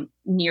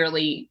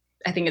nearly,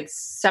 I think it's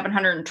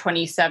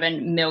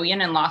 727 million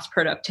in lost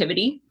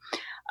productivity.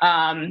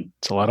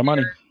 It's a lot of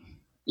money.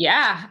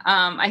 Yeah.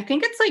 I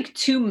think it's like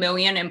 2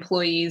 million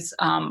employees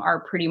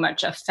are pretty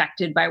much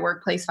affected by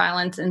workplace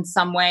violence in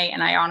some way.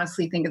 And I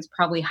honestly think it's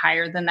probably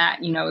higher than that,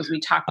 as we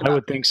talked about. I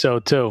would think so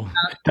too.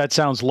 That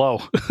sounds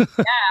low.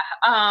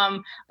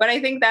 But I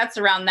think that's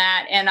around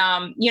that. And,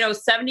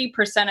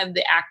 70% of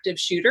the active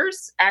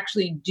shooters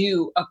actually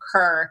do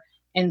occur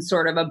in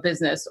sort of a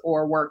business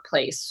or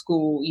workplace,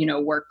 school,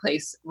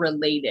 workplace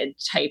related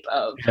type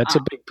of. That's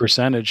a big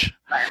percentage.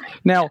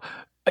 Now,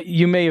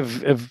 you may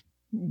have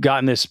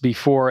gotten this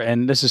before,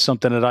 and this is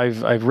something that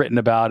I've written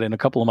about in a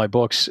couple of my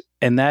books,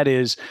 and that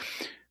is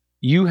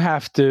you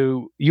have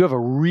a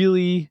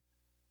really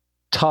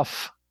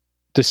tough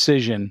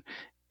decision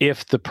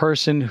if the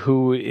person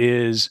who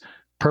is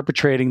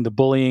perpetrating the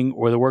bullying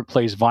or the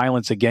workplace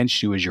violence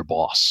against you is your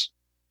boss.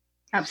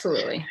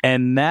 Absolutely.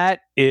 And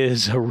that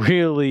is a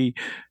really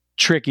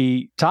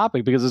tricky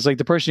topic because it's like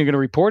the person you're going to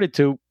report it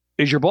to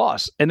is your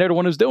boss and they're the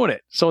one who's doing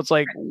it. So it's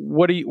like,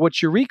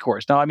 what's your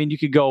recourse? Now, I mean, you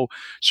could go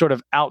sort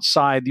of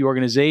outside the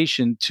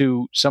organization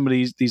to some of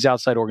these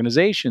outside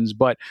organizations,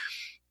 but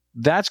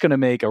that's going to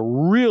make a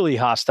really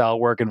hostile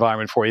work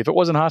environment for you. If it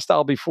wasn't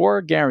hostile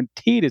before,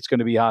 guaranteed it's going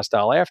to be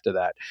hostile after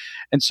that.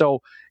 And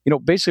so,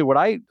 basically what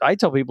I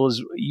tell people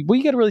is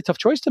we get a really tough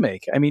choice to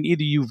make. I mean,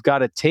 either you've got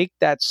to take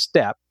that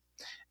step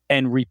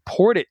and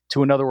report it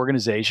to another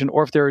organization,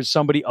 or if there is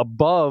somebody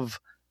above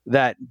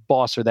that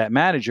boss or that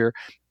manager,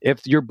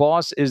 if your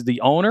boss is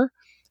the owner,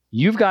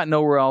 you've got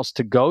nowhere else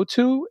to go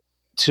to.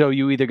 So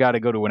you either got to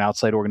go to an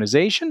outside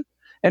organization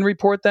and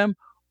report them,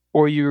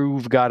 or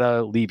you've got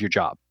to leave your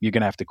job. You're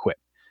going to have to quit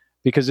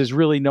because there's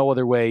really no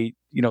other way,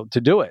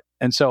 to do it.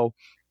 And so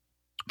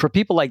for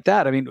people like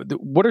that, I mean,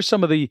 what are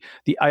some of the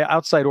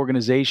outside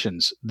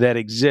organizations that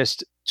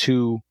exist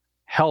to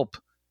help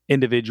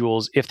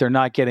individuals if they're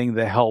not getting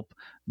the help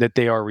that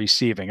they are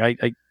receiving?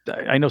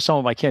 I know some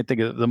of them, I can't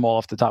think of them all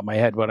off the top of my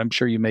head, but I'm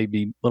sure you may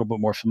be a little bit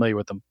more familiar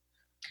with them.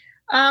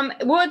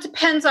 Well, it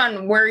depends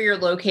on where you're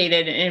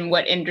located and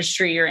what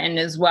industry you're in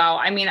as well.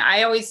 I mean,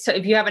 I always,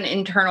 if you have an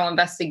internal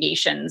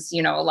investigations,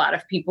 a lot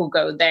of people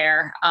go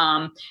there.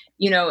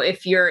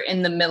 If you're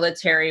in the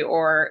military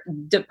or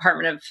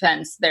Department of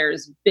Defense,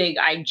 there's big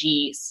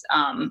IGs,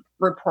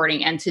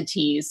 reporting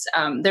entities.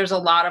 There's a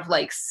lot of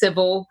like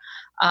civil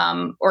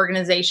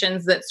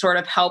organizations that sort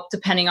of help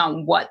depending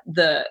on what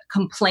the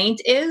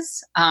complaint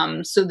is.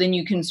 So then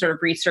you can sort of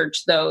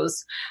research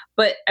those.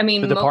 But I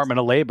mean, the Department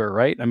of Labor,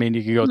 right? I mean,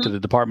 you can go to the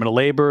Department of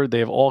Labor. They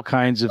have all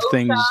kinds of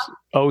things.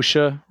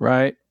 OSHA,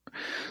 right?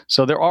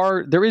 So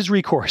there is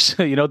recourse.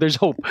 There's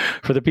hope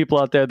for the people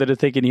out there that are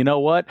thinking, you know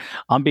what,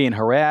 I'm being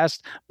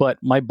harassed, but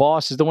my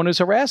boss is the one who's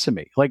harassing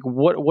me. Like,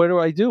 what do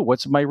I do?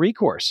 What's my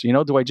recourse?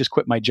 Do I just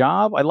quit my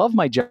job? I love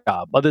my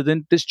job, other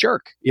than this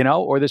jerk,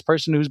 or this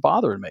person who's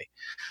bothering me.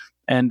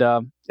 And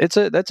that's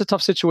a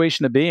tough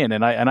situation to be in.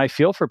 And I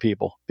feel for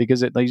people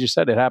because like you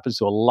said, it happens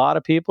to a lot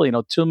of people.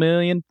 2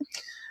 million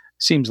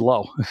seems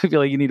low. I feel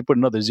like you need to put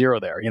another zero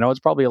there. It's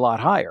probably a lot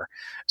higher,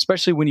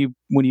 especially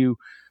when you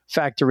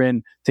factor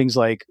in things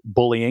like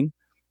bullying.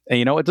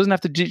 And, it doesn't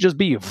have to just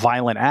be a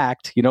violent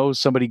act,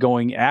 somebody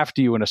going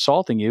after you and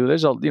assaulting you.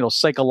 There's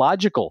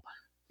psychological,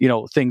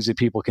 things that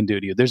people can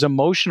do to you. There's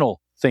emotional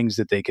things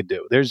that they could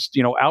do. There's,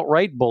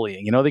 outright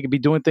bullying. They could be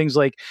doing things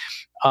like,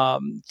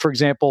 for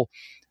example,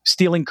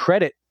 stealing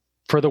credit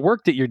for the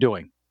work that you're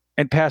doing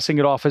and passing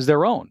it off as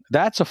their own.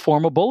 That's a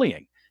form of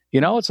bullying.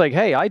 It's like,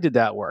 hey, I did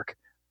that work.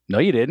 No,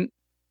 you didn't.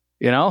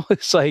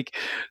 It's like,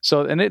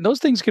 so, and those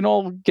things can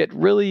all get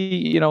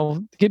really,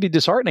 can be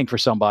disheartening for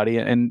somebody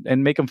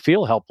and make them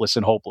feel helpless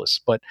and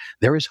hopeless, but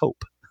there is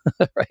hope,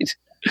 right?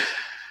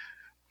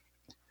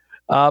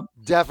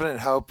 Definite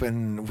hope.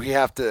 And we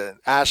have to,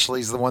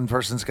 Ashley's the one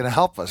person's going to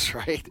help us,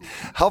 right?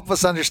 Help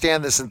us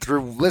understand this. And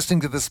through listening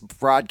to this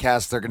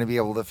broadcast, they're going to be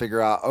able to figure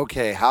out,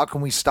 okay, how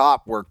can we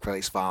stop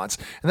workplace violence?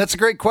 And that's a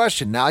great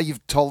question. Now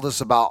you've told us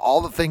about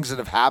all the things that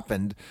have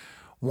happened.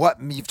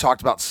 You've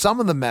talked about some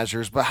of the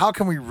measures, but how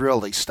can we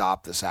really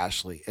stop this,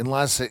 Ashley,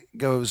 unless it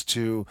goes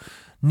to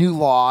new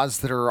laws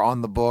that are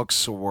on the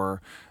books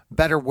or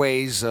better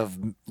ways of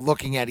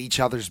looking at each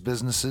other's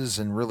businesses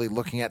and really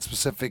looking at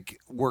specific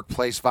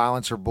workplace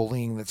violence or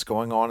bullying that's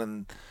going on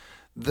in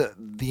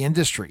the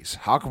industries?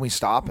 How can we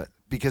stop it?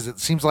 Because it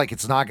seems like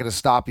it's not going to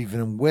stop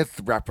even with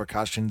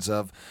repercussions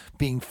of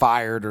being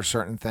fired or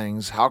certain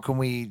things. How can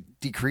we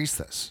decrease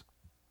this?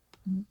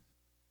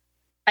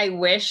 I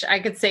wish I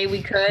could say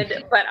we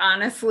could, but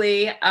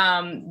honestly,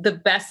 the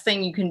best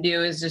thing you can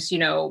do is just,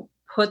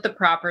 put the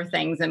proper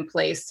things in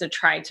place to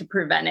try to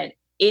prevent it.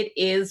 It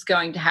is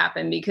going to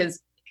happen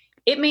because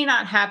it may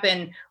not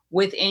happen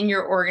within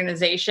your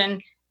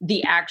organization.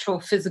 the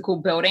actual physical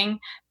building,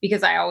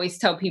 because I always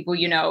tell people,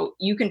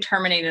 you can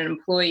terminate an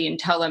employee and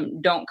tell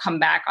them don't come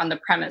back on the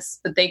premise,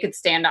 but they could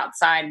stand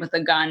outside with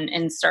a gun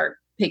and start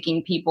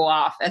picking people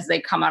off as they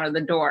come out of the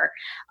door.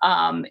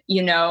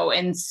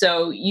 And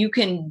so you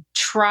can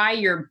try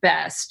your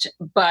best,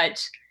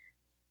 but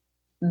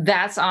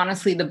that's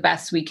honestly the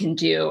best we can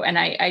do. And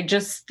I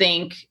just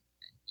think,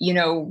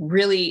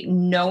 really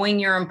knowing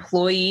your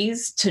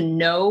employees to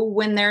know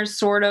when there's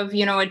sort of,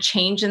 a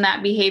change in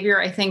that behavior.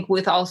 I think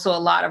with also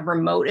a lot of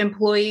remote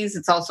employees,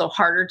 it's also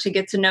harder to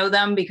get to know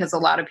them because a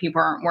lot of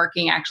people aren't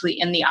working actually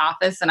in the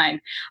office. And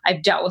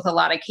I've dealt with a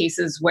lot of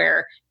cases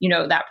where,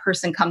 that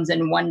person comes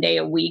in one day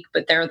a week,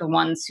 but they're the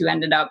ones who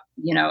ended up,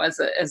 as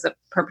a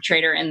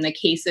perpetrator in the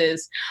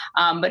cases.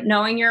 But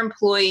knowing your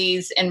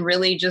employees and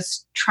really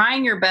just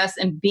trying your best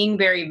and being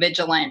very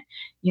vigilant.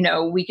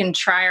 We can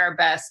try our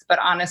best, but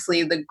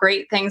honestly, the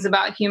great things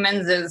about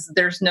humans is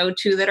there's no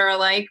two that are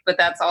alike, but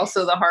that's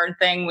also the hard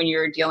thing when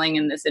you're dealing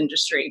in this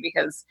industry,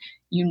 because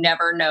you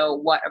never know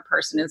what a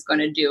person is going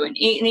to do. And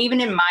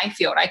even in my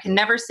field, I can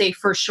never say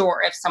for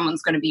sure if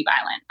someone's going to be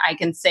violent. I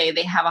can say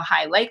they have a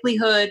high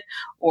likelihood,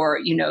 or,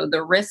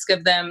 the risk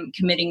of them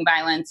committing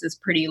violence is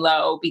pretty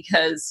low,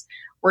 because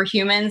we're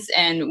humans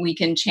and we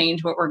can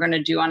change what we're going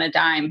to do on a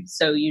dime.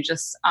 So you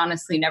just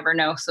honestly never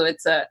know. So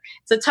it's a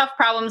tough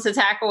problem to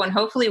tackle, and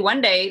hopefully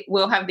one day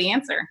we'll have the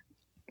answer.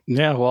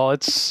 Yeah, well,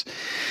 it's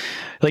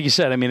like you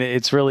said. I mean,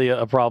 it's really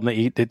a problem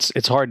that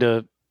it's hard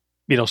to,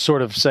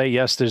 sort of say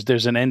yes.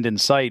 There's an end in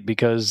sight,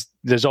 because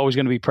there's always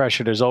going to be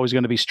pressure. There's always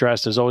going to be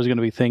stress. There's always going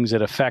to be things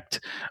that affect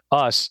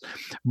us.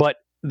 But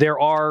there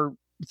are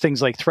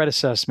things like threat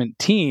assessment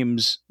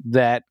teams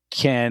that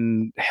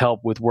can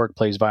help with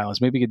workplace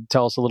violence. Maybe you could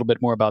tell us a little bit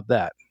more about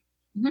that.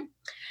 Mm-hmm.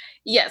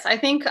 Yes, I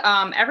think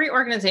every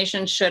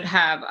organization should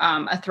have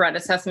a threat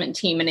assessment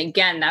team. And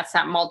again, that's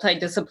that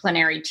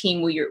multidisciplinary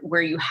team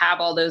where you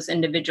have all those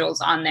individuals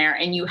on there,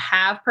 and you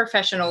have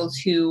professionals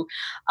who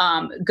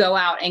go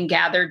out and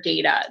gather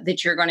data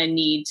that you're going to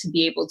need to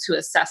be able to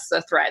assess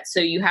the threat. So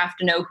you have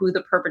to know who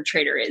the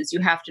perpetrator is. You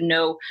have to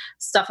know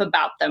stuff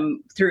about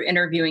them through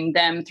interviewing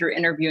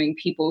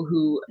people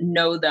who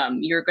know them.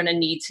 You're going to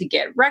need to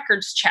get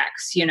records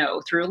checks,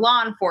 through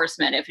law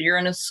enforcement. If you're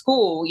in a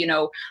school,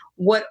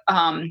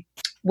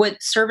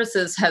 what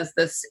services has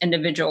this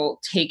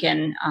individual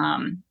taken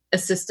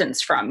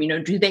assistance from?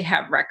 Do they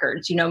have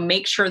records?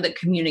 Make sure that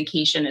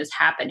communication is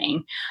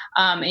happening.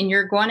 And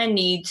you're going to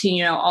need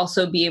to,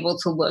 also be able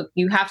to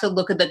you have to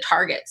look at the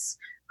targets.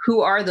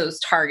 Who are those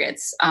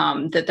targets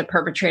that the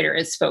perpetrator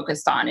is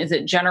focused on? Is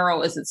it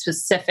general? Is it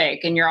specific?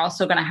 And you're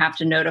also going to have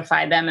to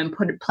notify them and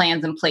put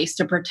plans in place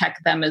to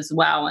protect them as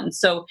well. And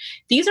so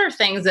these are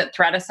things that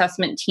threat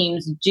assessment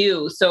teams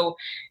do. So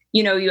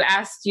you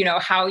asked,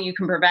 how you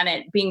can prevent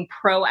it. Being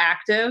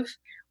proactive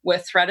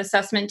with threat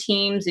assessment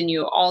teams and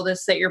all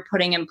this that you're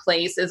putting in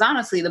place is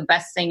honestly the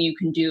best thing you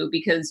can do,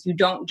 because you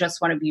don't just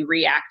want to be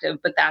reactive,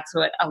 but that's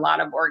what a lot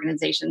of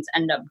organizations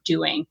end up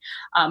doing.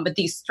 But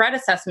these threat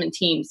assessment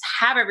teams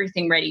have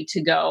everything ready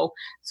to go,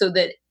 so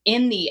that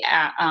in the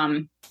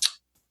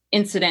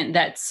incident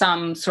that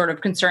some sort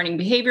of concerning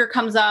behavior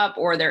comes up,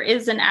 or there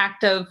is an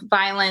act of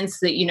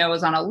violence that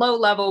is on a low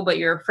level, but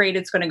you're afraid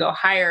it's going to go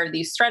higher,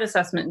 these threat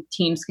assessment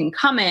teams can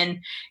come in,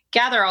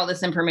 gather all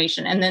this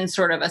information, and then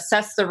sort of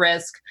assess the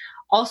risk,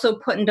 also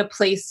put into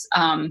place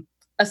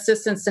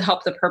assistance to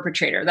help the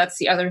perpetrator. That's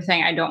the other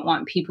thing. I don't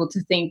want people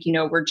to think,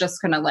 we're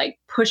just going to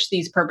push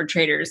these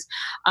perpetrators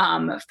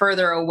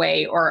further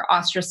away or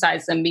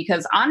ostracize them,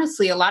 because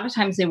honestly, a lot of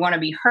times they want to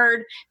be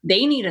heard.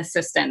 They need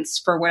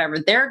assistance for whatever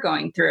they're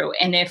going through.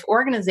 And if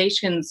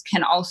organizations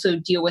can also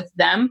deal with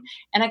them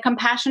in a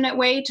compassionate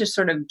way to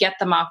sort of get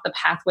them off the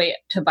pathway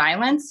to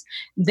violence,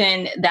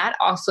 then that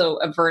also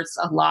averts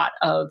a lot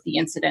of the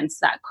incidents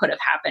that could have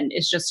happened,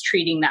 is just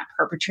treating that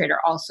perpetrator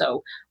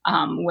also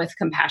with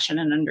compassion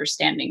and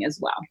understanding as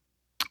well.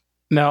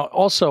 Now,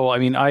 also, I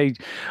mean,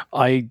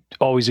 I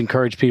always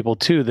encourage people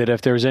too that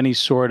if there's any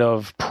sort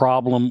of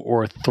problem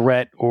or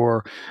threat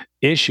or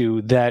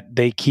issue, that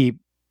they keep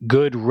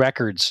good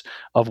records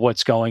of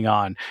what's going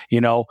on.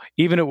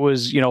 Even it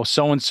was,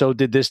 so and so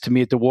did this to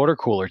me at the water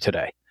cooler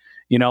today.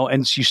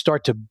 And you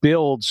start to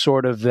build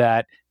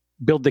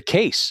the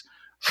case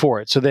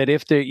for it, so that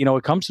if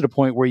it comes to the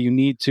point where you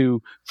need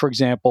to, for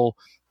example,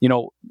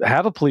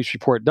 have a police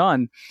report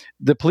done,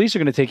 the police are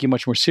going to take you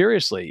much more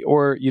seriously.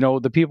 Or,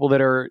 the people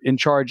that are in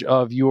charge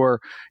of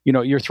your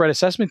threat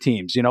assessment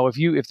teams,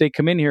 if they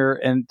come in here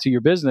and to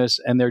your business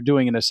and they're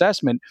doing an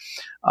assessment,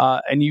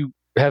 and you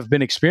have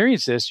been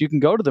experienced this, you can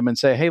go to them and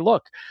say, hey,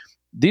 look,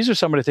 these are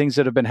some of the things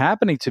that have been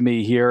happening to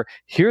me here.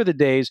 Here are the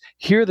days,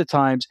 here are the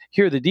times,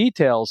 here are the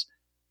details.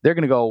 They're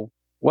going to go,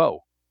 whoa,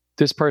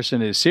 this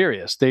person is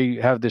serious. They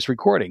have this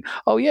recording.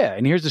 Oh, yeah.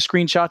 And here's the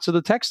screenshots of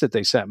the text that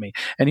they sent me.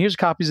 And here's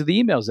copies of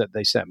the emails that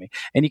they sent me.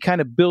 And you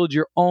kind of build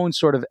your own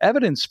sort of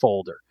evidence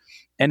folder.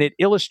 And it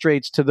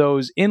illustrates to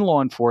those in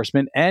law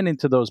enforcement and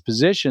into those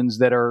positions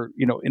that are,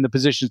 in the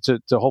positions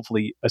to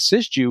hopefully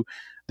assist you,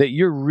 that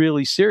you're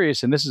really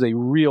serious and this is a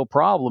real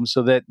problem,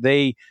 so that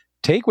they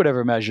take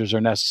whatever measures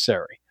are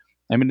necessary.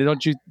 I mean,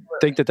 don't you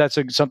think that that's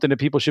something that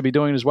people should be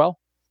doing as well?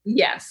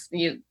 Yes,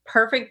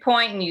 perfect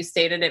point, and you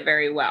stated it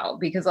very well,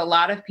 because a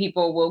lot of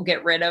people will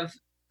get rid of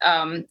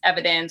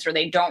evidence, or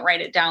they don't write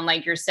it down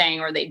like you're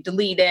saying, or they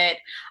delete it,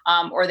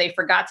 or they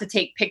forgot to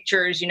take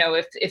pictures.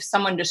 If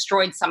someone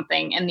destroyed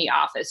something in the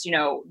office,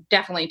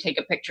 definitely take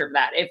a picture of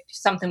that. If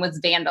something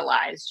was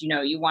vandalized,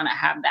 you want to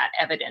have that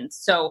evidence.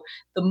 So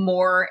the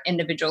more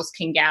individuals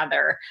can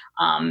gather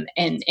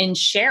and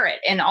share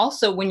it. And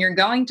also, when you're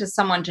going to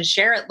someone to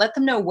share it, let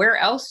them know where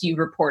else you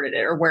reported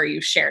it or where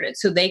you shared it,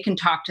 so they can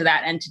talk to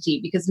that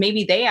entity, because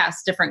maybe they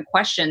ask different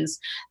questions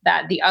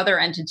that the other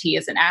entity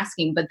isn't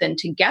asking, but then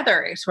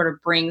together it sort of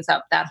brings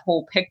up that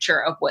whole picture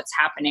of what's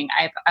happening.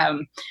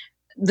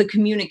 The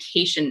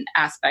communication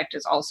aspect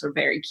is also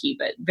very key,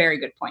 but very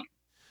good point.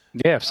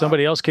 Yeah, if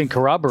somebody else can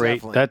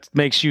corroborate, definitely. that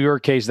makes your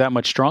case that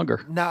much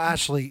stronger. Now,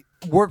 Ashley,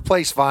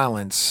 workplace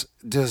violence,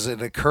 does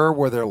it occur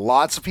where there are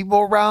lots of people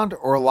around,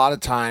 or a lot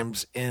of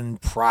times in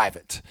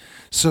private?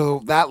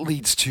 So that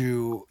leads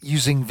to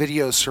using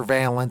video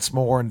surveillance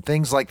more and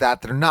things like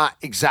that are not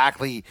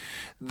exactly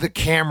the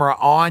camera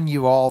on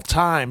you all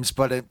times,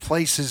 but at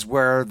places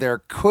where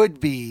there could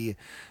be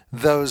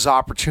those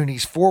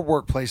opportunities for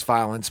workplace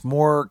violence,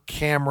 more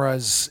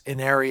cameras in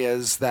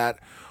areas that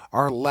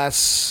are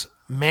less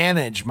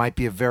managed might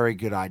be a very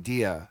good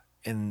idea,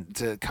 and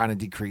to kind of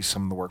decrease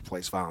some of the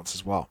workplace violence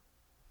as well.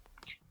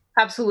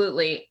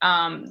 Absolutely.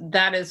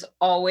 That is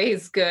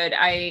always good.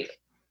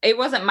 It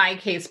wasn't my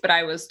case, but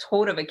I was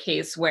told of a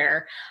case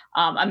where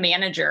a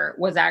manager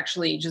was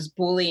actually just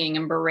bullying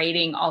and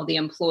berating all the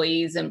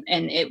employees.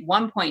 And at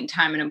one point in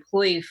time, an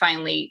employee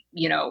finally,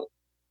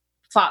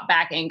 fought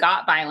back and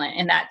got violent.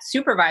 And that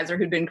supervisor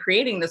who'd been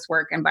creating this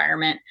work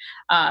environment,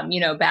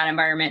 bad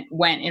environment,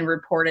 went and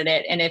reported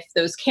it. And if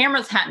those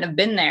cameras hadn't have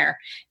been there,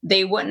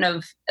 they wouldn't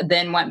have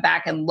then went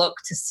back and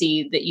looked to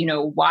see that,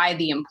 why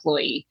the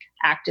employee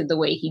acted the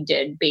way he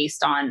did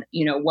based on,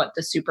 what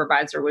the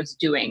supervisor was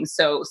doing.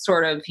 So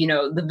sort of,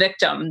 the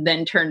victim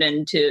then turned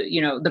into,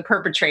 the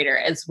perpetrator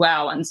as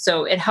well. And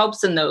so it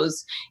helps in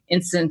those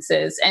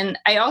instances. And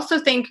I also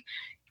think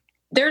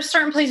there's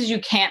certain places you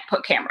can't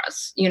put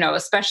cameras,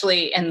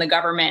 especially in the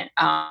government.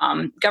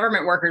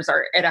 Government workers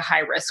are at a high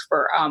risk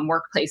for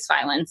workplace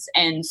violence.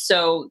 And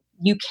so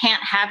you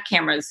can't have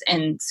cameras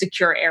in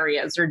secure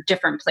areas or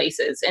different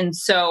places. And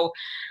so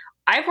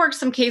I've worked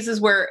some cases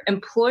where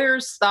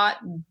employers thought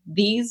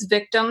these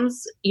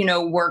victims,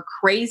 were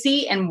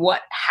crazy, and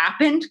what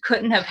happened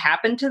couldn't have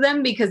happened to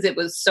them because it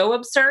was so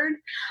absurd.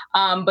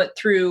 But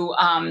through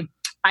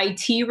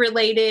IT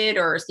related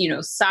or,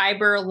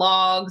 cyber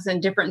logs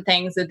and different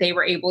things that they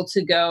were able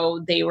to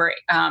they were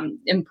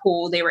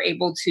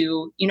able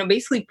to,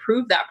 basically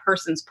prove that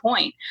person's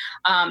point.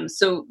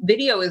 So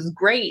video is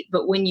great,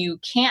 but when you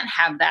can't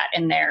have that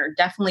in there,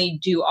 definitely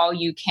do all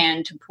you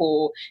can to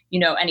pull,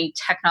 any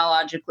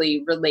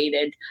technologically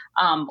related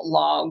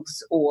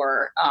logs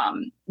or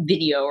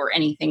video or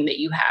anything that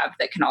you have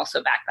that can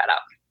also back that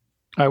up.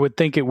 I would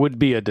think it would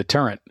be a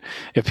deterrent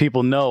if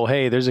people know,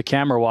 hey, there's a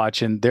camera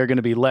watching, they're going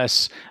to be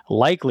less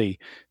likely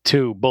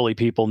to bully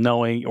people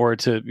knowing, or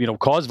to,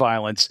 cause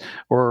violence,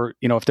 or,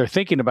 if they're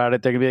thinking about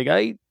it, they're going to be like,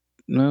 hey,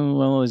 no,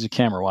 well, there's a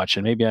camera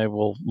watching, maybe I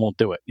won't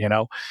do it,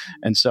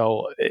 And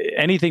so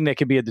anything that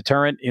could be a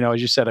deterrent,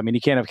 as you said, I mean,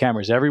 you can't have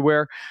cameras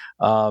everywhere,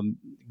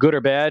 good or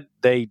bad.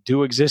 They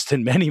do exist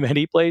in many,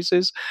 many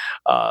places.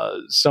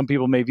 Some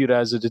people may view it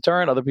as a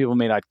deterrent. Other people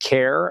may not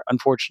care.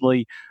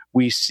 Unfortunately,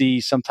 we see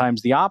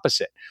sometimes the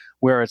opposite,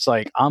 where it's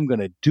like, I'm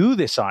going to do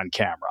this on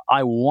camera.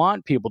 I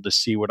want people to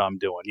see what I'm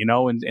doing,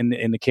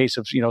 in the case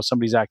of, some of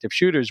these active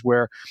shooters,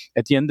 where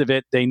at the end of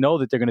it, they know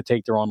that they're going to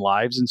take their own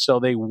lives. And so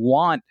they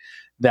want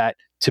that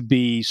to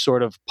be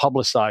sort of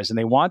publicized, and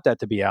they want that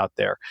to be out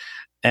there.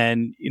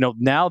 And,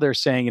 now they're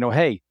saying,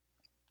 hey,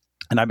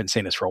 and I've been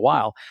saying this for a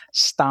while,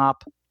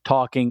 stop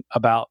talking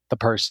about the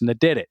person that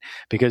did it,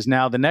 because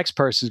now the next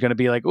person is going to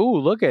be like, ooh,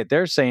 look at,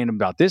 they're saying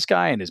about this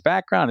guy and his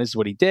background, this is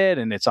what he did,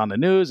 and it's on the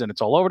news and it's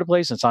all over the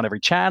place and it's on every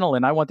channel,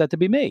 and I want that to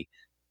be me.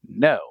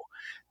 No.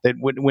 That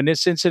when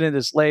this incident,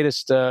 this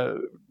latest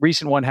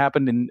recent one,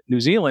 happened in New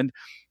Zealand,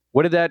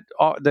 what did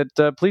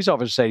that police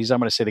officer say? I'm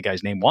going to say the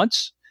guy's name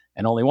once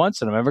and only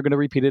once, and I'm never going to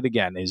repeat it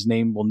again. His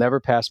name will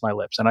never pass my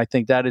lips. And I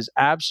think that is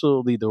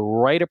absolutely the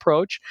right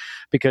approach,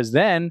 because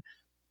then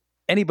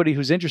anybody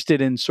who's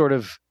interested in sort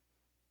of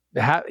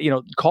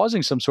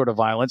causing some sort of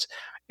violence,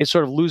 it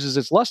sort of loses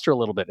its luster a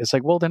little bit. It's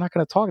like, well, they're not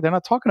going to talk. They're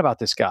not talking about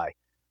this guy.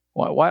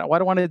 Why do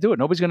I want to do it?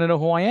 Nobody's going to know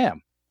who I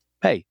am.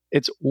 Hey,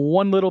 it's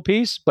one little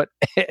piece, but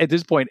at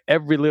this point,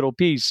 every little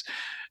piece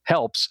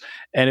helps.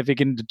 And if it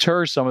can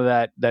deter some of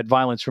that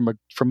violence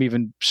from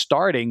even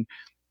starting,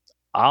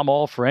 I'm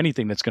all for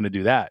anything that's going to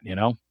do that,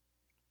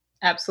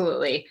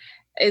 Absolutely.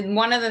 And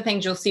one of the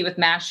things you'll see with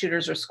mass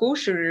shooters or school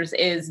shooters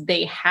is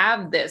they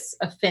have this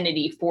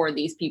affinity for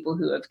these people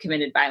who have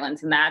committed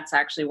violence. And that's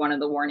actually one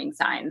of the warning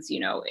signs.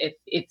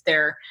 If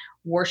they're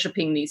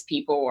worshiping these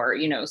people or,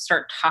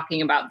 start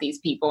talking about these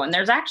people. And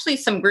there's actually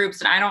some groups,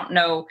 and I don't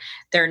know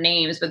their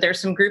names, but there's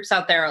some groups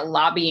out there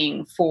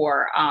lobbying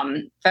for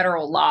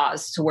federal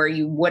laws to where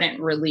you wouldn't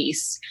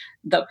release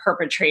the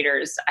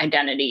perpetrators'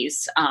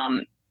 identities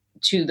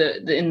to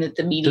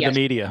the media. To the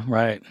media,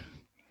 right.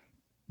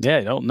 Yeah,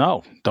 don't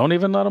know. Don't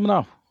even let them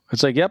know.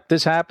 It's like, yep,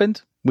 this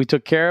happened. We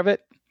took care of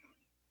it.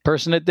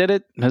 Person that did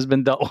it has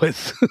been dealt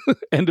with.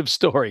 End of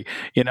story,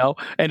 end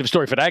of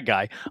story for that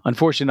guy.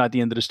 Unfortunately, not the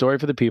end of the story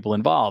for the people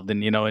involved.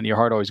 And, and your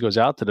heart always goes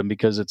out to them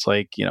because it's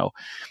like,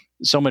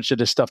 so much of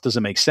this stuff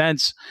doesn't make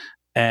sense.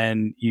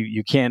 And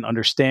you can't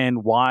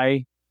understand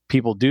why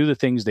people do the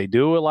things they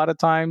do a lot of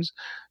times.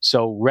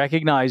 So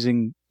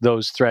recognizing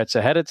those threats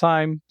ahead of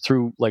time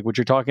through like what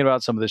you're talking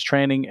about, some of this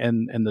training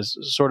and this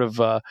sort of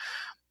the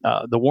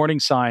warning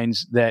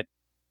signs that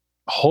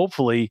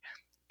hopefully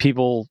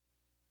people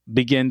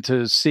begin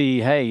to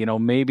see, hey,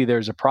 maybe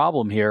there's a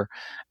problem here,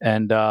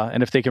 and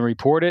if they can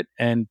report it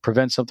and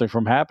prevent something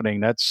from happening,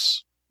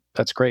 that's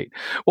great.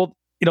 Well,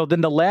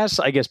 then the last,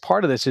 I guess,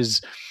 part of this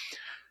is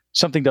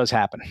something does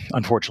happen,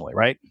 unfortunately,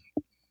 right?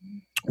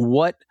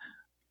 What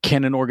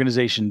can an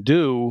organization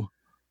do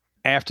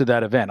after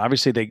that event?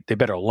 Obviously, they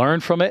better learn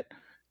from it.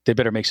 They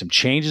better make some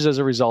changes as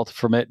a result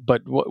from it.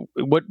 But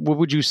what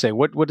would you say?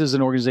 What does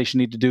an organization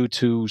need to do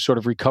to sort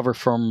of recover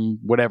from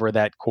whatever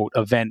that quote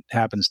event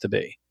happens to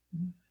be?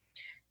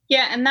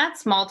 Yeah, and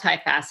that's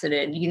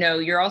multifaceted.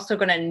 You're also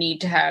going to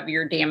need to have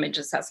your damage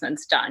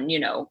assessments done,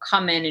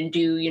 come in and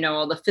do,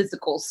 all the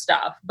physical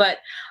stuff. But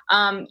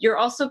you're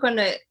also going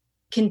to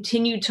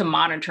continue to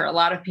monitor. A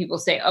lot of people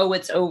say, oh,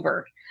 it's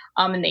over.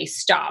 And they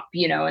stop,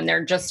 and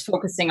they're just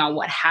focusing on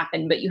what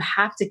happened. But you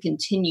have to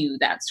continue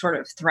that sort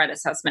of threat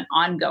assessment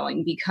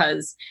ongoing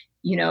because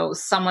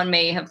someone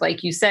may have,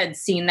 like you said,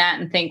 seen that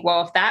and think,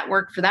 well, if that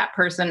worked for that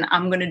person,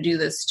 I'm going to do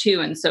this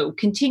too. And so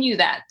continue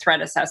that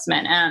threat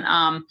assessment.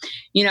 And,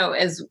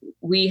 as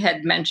we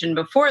had mentioned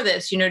before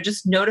this,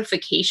 just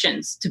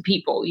notifications to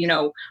people,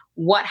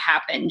 what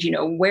happened,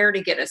 where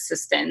to get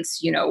assistance,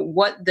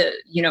 what the,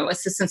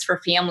 assistance for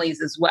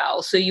families as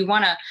well. So you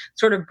want to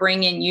sort of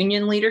bring in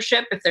union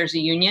leadership if there's a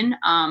union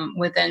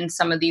within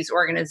some of these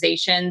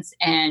organizations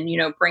and,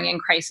 bring in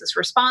crisis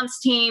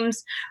response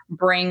teams,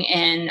 bring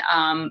in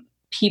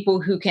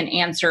people who can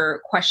answer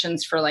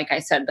questions for, like I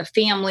said, the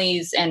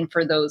families and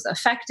for those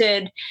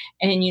affected,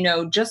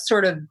 and, just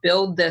sort of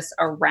build this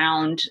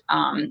around,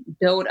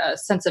 build a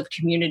sense of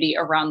community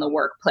around the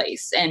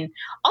workplace. And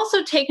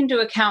also take into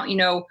account,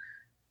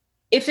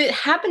 if it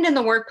happened in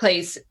the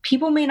workplace,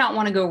 people may not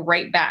want to go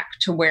right back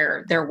to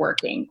where they're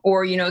working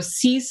or,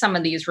 see some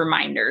of these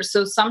reminders.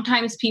 So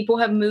sometimes people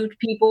have moved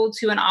people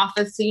to an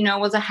office,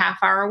 was a half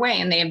hour away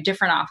and they have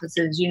different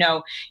offices.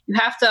 You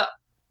have to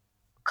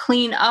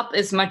clean up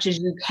as much as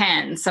you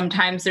can.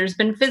 Sometimes there's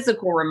been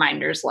physical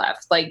reminders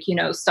left, like,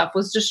 stuff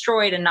was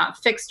destroyed and not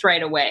fixed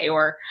right away,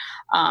 or,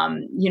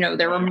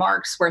 there were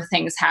marks where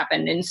things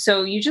happened. And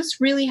so you just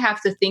really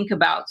have to think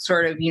about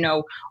sort of,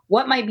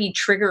 what might be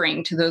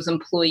triggering to those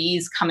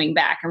employees coming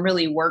back and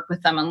really work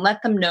with them and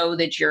let them know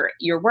that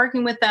you're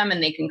working with them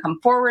and they can come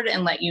forward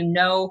and let you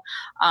know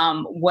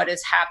what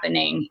is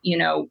happening,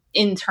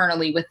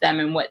 internally with them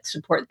and what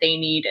support they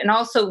need. And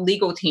also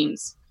legal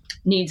teams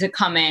need to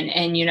come in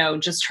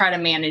and, just try to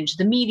manage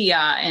the media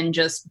and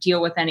just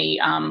deal with any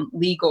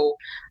legal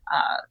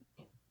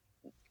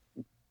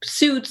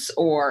suits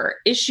or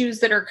issues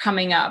that are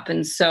coming up.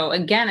 And so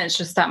again, it's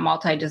just that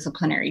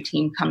multidisciplinary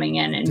team coming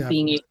in and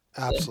being able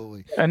to.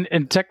 Absolutely.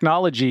 And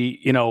technology,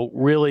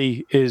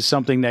 really is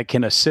something that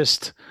can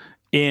assist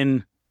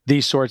in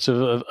these sorts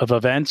of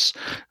events.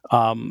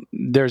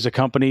 There's a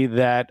company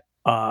that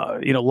a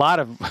lot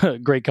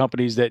of great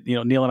companies that,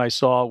 Neil and I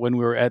saw when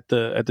we were at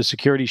the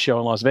security show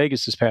in Las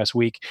Vegas this past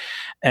week.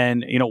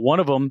 And, one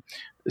of them,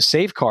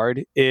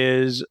 Safeguard,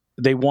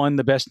 they won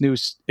the Best New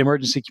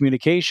Emergency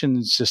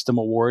Communication System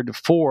Award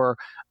for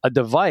a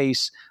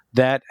device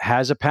that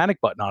has a panic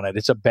button on it.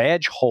 It's a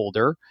badge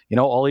holder.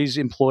 All these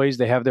employees,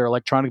 they have their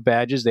electronic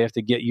badges. They have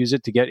to use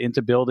it to get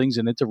into buildings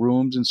and into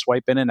rooms and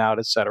swipe in and out,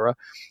 et cetera.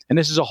 And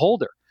this is a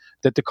holder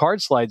that the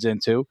card slides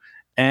into,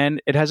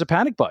 and it has a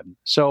panic button.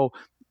 So,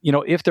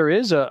 if there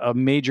is a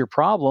major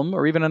problem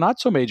or even a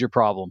not so major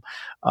problem,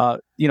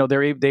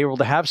 they're able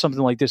to have something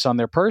like this on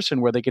their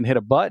person where they can hit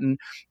a button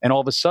and all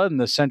of a sudden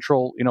the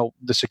central,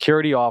 the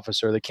security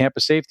officer, the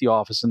campus safety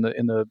office in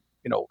the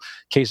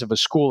case of a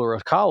school or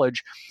a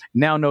college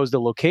now knows the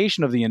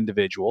location of the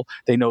individual.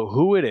 They know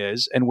who it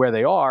is and where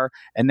they are.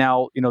 And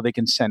now, they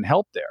can send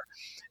help there.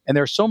 And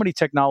there are so many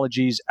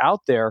technologies out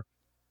there.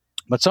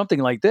 But something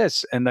like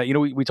this, and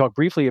we talked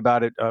briefly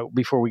about it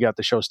before we got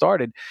the show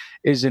started,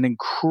 is an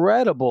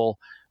incredible,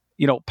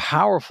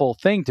 powerful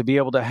thing to be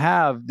able to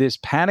have this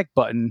panic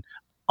button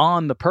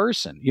on the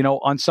person,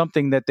 on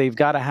something that they've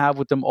got to have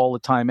with them all the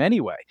time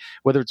anyway.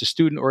 Whether it's a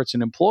student or it's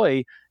an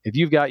employee, if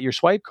you've got your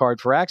swipe card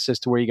for access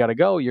to where you got to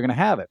go, you're going to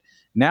have it.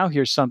 Now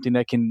here's something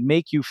that can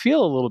make you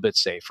feel a little bit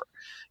safer,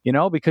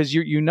 because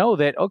you know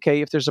that,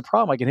 okay, if there's a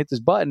problem, I can hit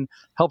this button,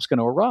 help's going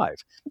to arrive.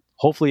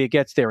 Hopefully it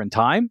gets there in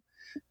time.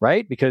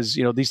 right? Because,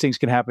 these things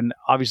can happen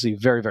obviously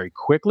very, very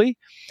quickly,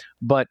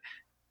 but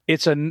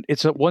it's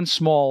a one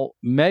small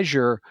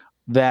measure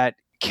that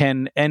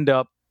can end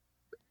up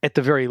at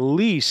the very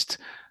least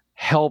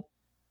help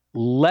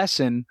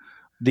lessen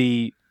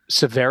the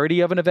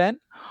severity of an event,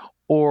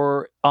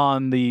 or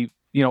on the,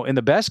 in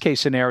the best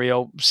case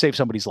scenario, save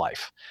somebody's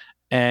life.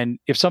 And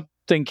if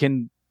something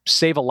can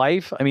save a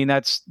life, I mean,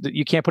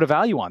 you can't put a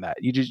value on that.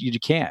 You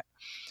just can't.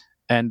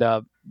 And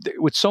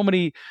with so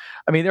many,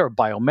 there are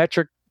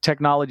biometric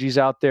technologies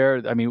out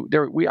there.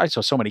 I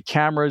saw so many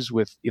cameras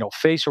with,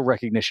 facial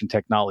recognition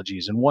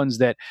technologies, and ones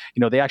that,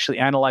 they actually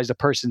analyze a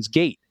person's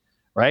gait,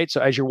 right?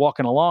 So as you're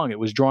walking along, it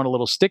was drawn a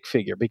little stick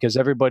figure, because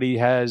everybody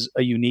has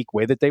a unique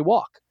way that they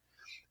walk.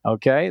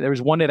 Okay. There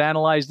was one that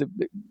analyzed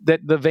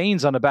the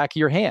veins on the back of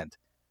your hand,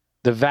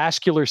 the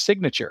vascular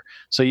signature.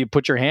 So you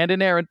put your hand in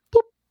there and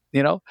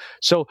boop,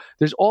 so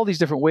there's all these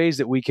different ways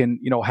that we can,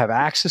 have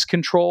access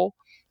control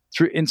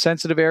through in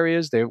sensitive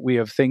areas. We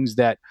have things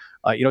that,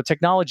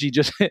 technology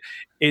just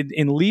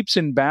in leaps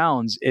and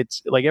bounds.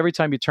 It's like every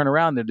time you turn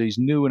around, there are these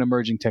new and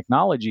emerging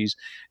technologies.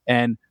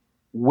 And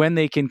when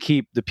they can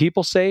keep the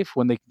people safe,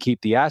 when they can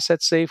keep the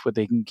assets safe, when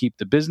they can keep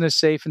the business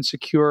safe and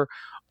secure,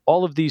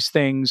 all of these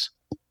things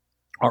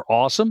are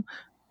awesome.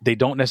 They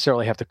don't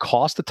necessarily have to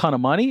cost a ton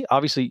of money.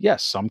 Obviously,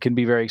 yes, some can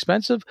be very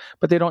expensive,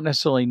 but they don't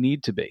necessarily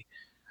need to be.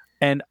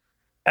 And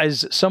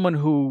as someone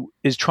who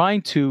is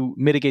trying to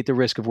mitigate the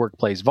risk of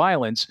workplace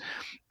violence,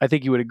 I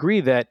think you would agree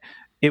that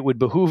it would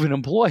behoove an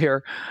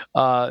employer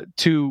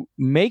to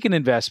make an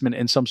investment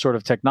in some sort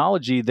of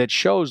technology that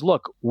shows,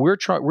 look, we're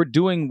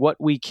doing what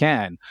we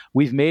can.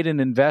 We've made an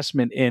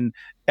investment in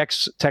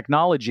X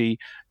technology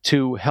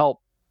to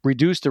help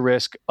reduce the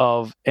risk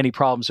of any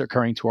problems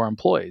occurring to our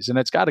employees. And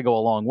it's got to go a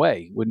long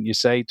way, wouldn't you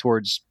say,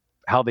 towards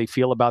how they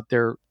feel about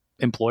their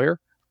employer?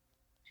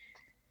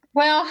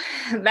 Well,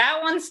 that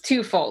one's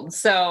twofold.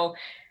 So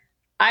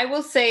I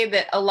will say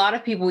that a lot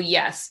of people,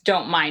 yes,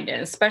 don't mind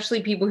it,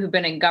 especially people who've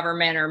been in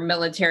government or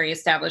military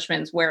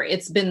establishments where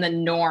it's been the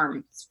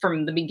norm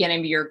from the beginning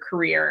of your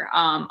career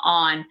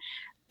on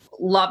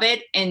love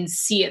it and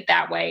see it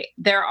that way.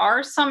 There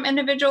are some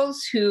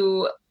individuals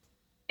who,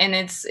 and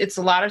it's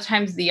a lot of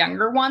times the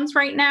younger ones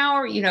right now,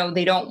 or,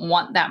 they don't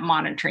want that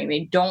monitoring.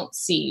 They don't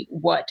see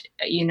what,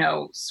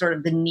 sort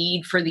of the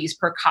need for these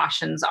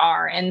precautions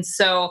are. And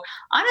so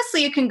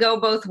honestly, it can go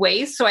both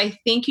ways. So I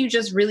think you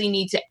just really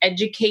need to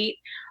educate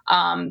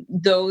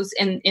those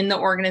in the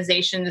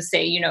organization to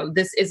say,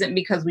 this isn't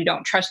because we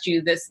don't trust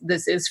you.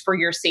 This is for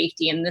your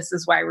safety, and this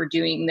is why we're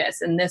doing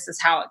this, and this is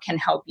how it can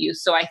help you.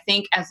 So I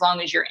think as long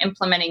as you're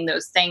implementing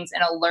those things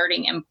and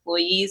alerting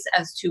employees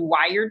as to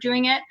why you're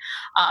doing it,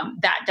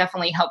 that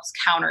definitely helps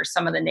counter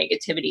some of the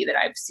negativity that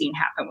I've seen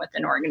happen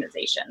within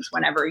organizations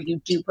whenever you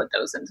do put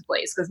those into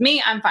place. Because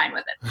I'm fine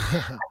with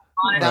it.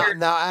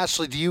 Now,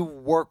 Ashley, do you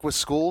work with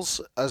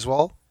schools as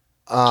well?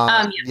 Yes,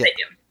 I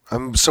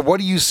do. So what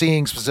are you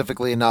seeing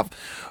specifically enough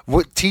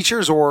with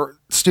teachers or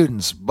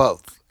students,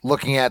 both,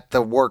 looking at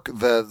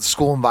the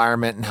school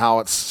environment and how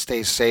it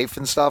stays safe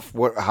and stuff?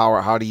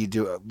 How do you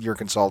do your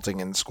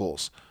consulting in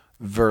schools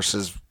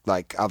versus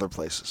like other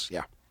places?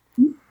 Yeah.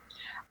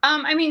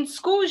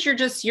 Schools,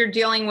 you're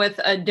dealing with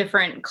a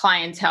different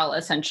clientele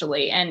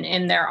essentially,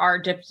 and there are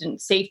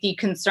different safety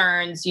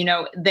concerns.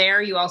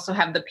 There you also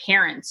have the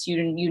parents.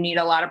 You need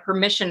a lot of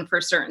permission for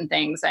certain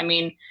things.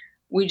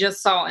 We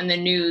just saw in the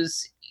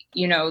news,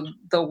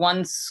 the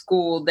one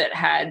school that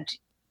had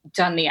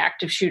done the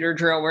active shooter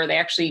drill where they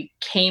actually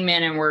came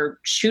in and were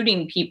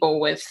shooting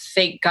people with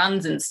fake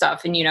guns and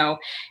stuff. And,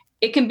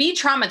 it can be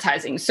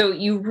traumatizing. So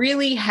you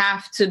really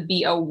have to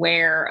be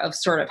aware of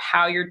sort of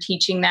how you're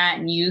teaching that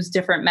and use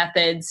different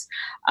methods,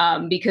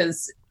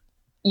 because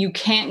you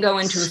can't go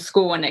into a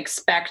school and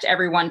expect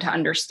everyone to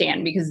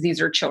understand, because these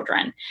are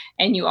children.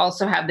 And you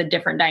also have the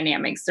different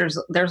dynamics. There's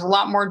a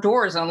lot more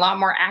doors and a lot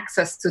more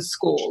access to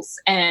schools,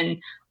 and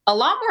a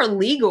lot more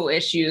legal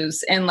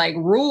issues and like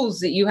rules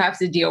that you have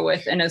to deal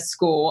with in a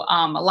school.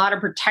 A lot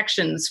of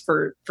protections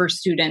for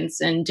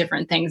students and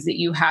different things that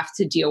you have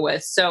to deal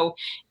with. So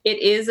it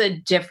is a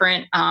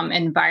different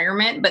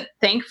environment, but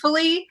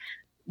thankfully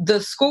the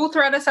school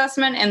threat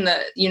assessment and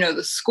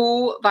the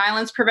school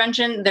violence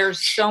prevention,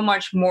 there's so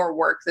much more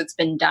work that's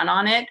been done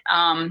on it.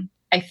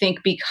 I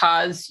think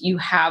because you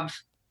have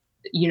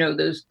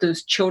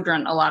those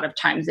children a lot of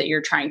times that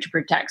you're trying to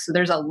protect. So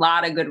there's a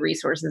lot of good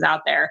resources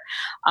out there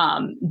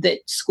that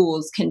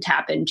schools can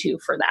tap into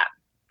for that.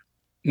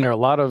 There are a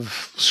lot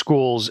of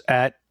schools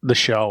at the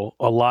show,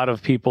 a lot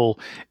of people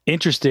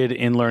interested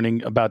in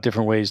learning about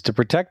different ways to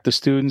protect the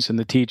students and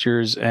the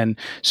teachers and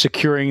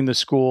securing the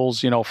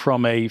schools,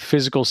 from a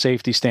physical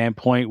safety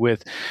standpoint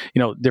with,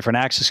 different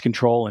access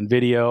control and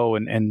video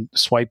and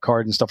swipe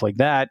card and stuff like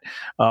that,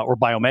 or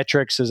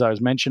biometrics, as I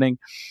was mentioning,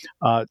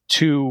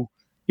 to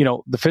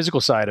the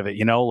physical side of it,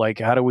 like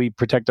how do we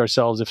protect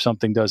ourselves if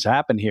something does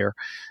happen here?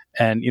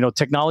 And,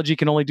 technology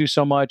can only do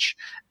so much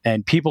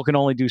and people can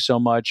only do so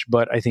much.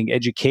 But I think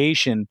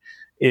education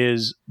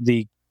is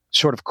the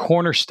sort of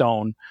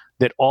cornerstone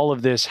that all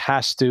of this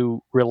has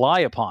to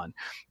rely upon,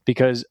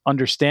 because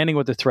understanding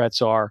what the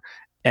threats are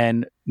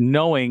and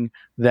knowing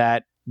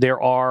that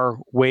there are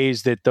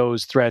ways that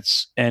those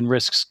threats and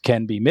risks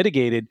can be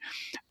mitigated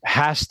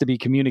has to be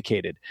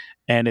communicated.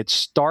 And it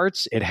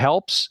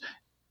helps.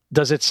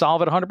 Does it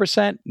solve it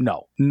 100%?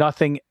 No,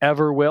 nothing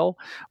ever will.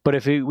 But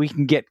if we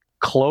can get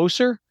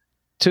closer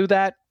to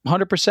that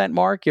 100%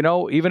 mark,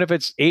 even if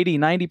it's 80,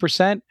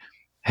 90%,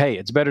 hey,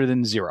 it's better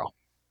than zero.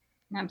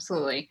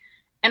 Absolutely.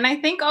 And I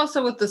think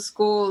also with the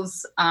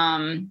schools,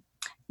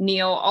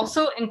 Neil,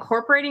 also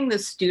incorporating the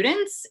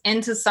students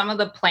into some of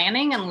the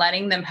planning and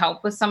letting them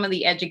help with some of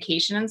the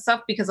education and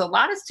stuff, because a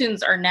lot of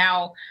students are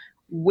now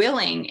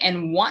willing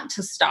and want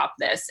to stop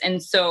this.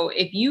 And so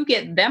if you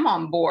get them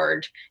on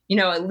board,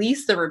 at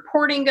least the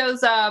reporting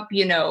goes up,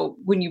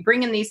 when you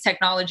bring in these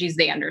technologies,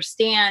 they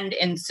understand.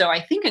 And so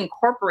I think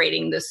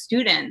incorporating the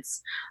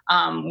students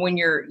when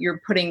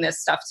you're putting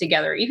this stuff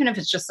together, even if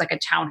it's just like a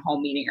town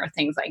hall meeting or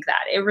things like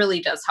that, it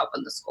really does help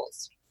in the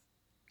schools.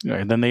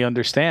 And then they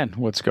understand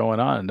what's going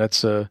on.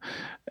 That's a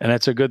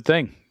good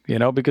thing,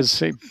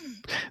 because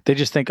they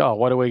just think, oh,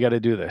 why do we got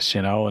to do this?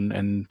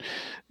 And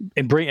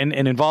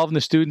involving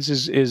the students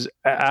is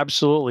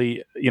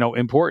absolutely,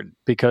 important,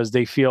 because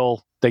they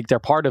feel like they're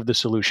part of the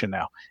solution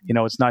now.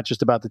 It's not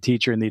just about the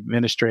teacher and the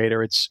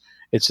administrator. It's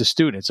the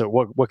student. So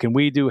what can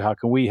we do? How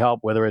can we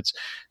help? Whether it's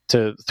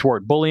to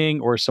thwart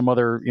bullying or some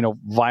other,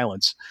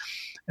 violence.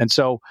 And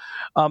so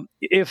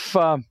if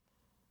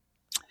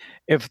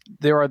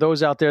there are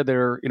those out there that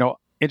are,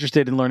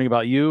 interested in learning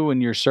about you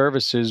and your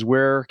services,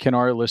 where can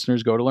our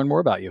listeners go to learn more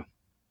about you?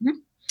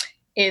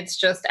 It's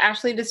just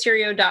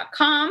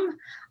ashleydesirio.com.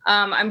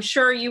 I'm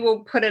sure you will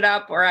put it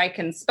up, or I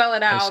can spell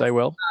it out. Yes, I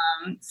will.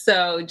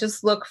 So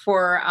just look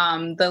for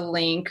the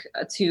link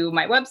to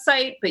my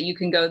website, but you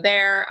can go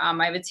there.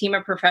 I have a team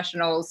of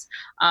professionals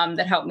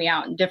that help me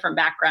out in different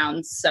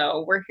backgrounds.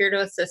 So we're here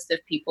to assist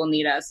if people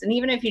need us. And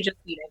even if you just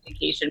need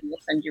education, we'll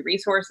send you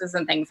resources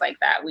and things like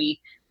that.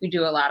 We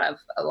do a lot of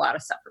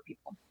stuff for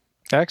people.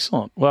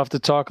 Excellent. We'll have to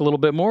talk a little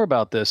bit more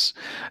about this.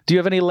 Do you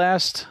have any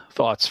last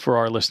thoughts for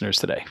our listeners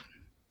today?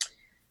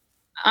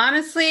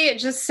 Honestly,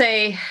 just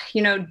say,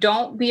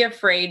 don't be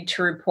afraid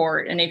to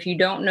report. And if you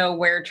don't know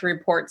where to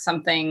report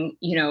something,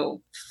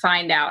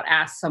 find out,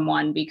 ask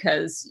someone,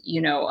 because,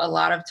 a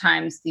lot of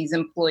times these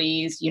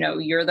employees,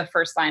 you're the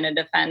first line of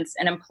defense,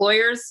 and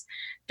employers,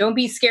 don't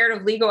be scared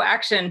of legal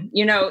action,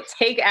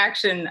 take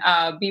action,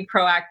 be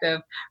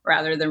proactive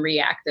rather than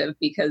reactive,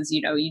 because,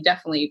 you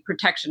definitely,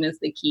 protection is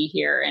the key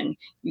here, and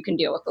you can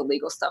deal with the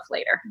legal stuff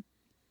later.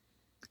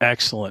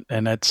 Excellent.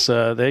 And that's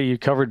there, you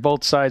covered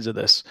both sides of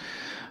this.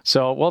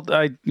 So, well,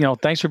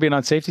 thanks for being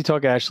on Safety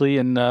Talk, Ashley,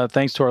 and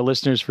thanks to our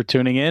listeners for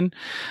tuning in.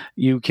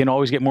 You can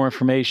always get more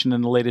information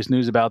and the latest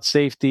news about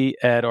safety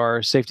at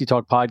our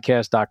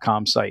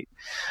safetytalkpodcast.com site.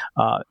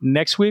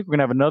 Next week, we're going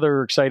to have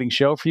another exciting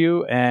show for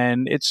you,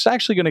 and it's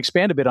actually going to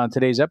expand a bit on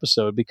today's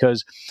episode,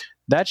 because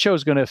that show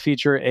is going to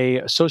feature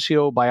a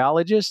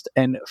sociobiologist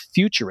and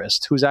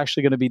futurist who's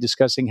actually going to be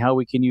discussing how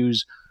we can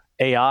use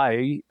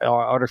AI,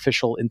 or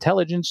artificial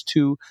intelligence,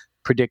 to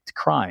predict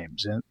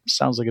crimes. And it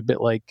sounds like a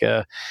bit like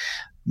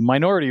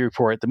Minority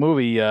Report, the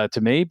movie, to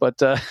me, but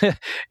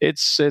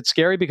it's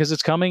scary because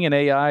it's coming, and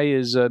AI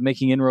is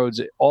making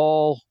inroads at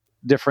all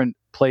different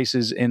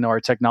places in our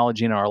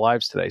technology and our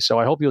lives today. So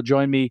I hope you'll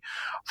join me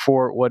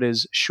for what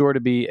is sure to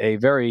be a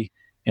very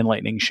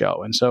enlightening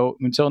show. And so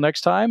until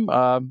next time,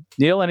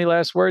 Neil, any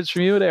last words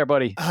from you there,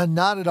 buddy?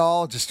 Not at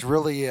all. Just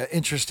really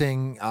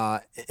interesting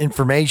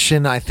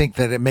information. I think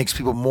that it makes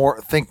people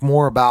think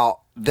more about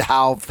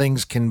how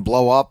things can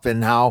blow up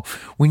and how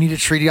we need to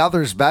treat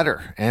others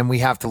better. And we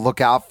have to look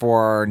out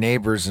for our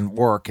neighbors and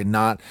work, and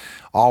not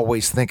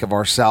always think of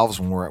ourselves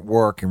when we're at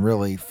work, and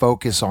really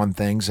focus on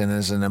things. And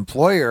as an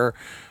employer,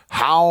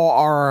 how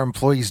are our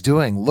employees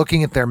doing?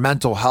 Looking at their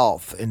mental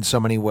health in so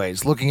many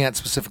ways, looking at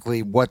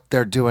specifically what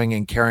they're doing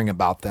and caring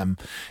about them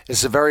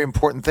is a very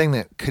important thing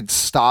that could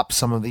stop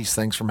some of these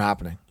things from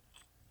happening.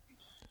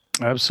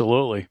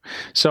 Absolutely.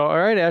 So, all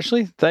right,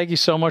 Ashley, thank you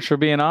so much for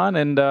being on.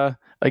 And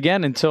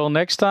again, until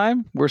next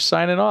time, we're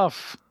signing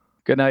off.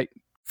 Good night.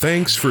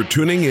 Thanks for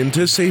tuning in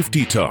to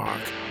Safety Talk.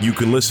 You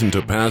can listen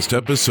to past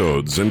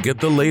episodes and get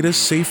the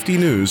latest safety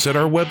news at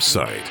our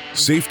website,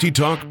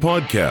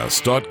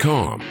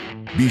 safetytalkpodcast.com.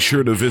 Be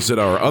sure to visit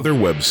our other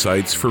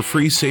websites for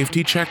free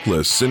safety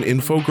checklists and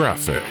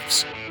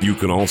infographics. You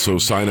can also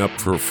sign up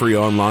for free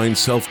online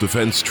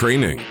self-defense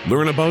training,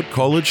 learn about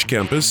college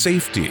campus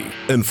safety,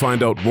 and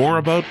find out more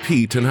about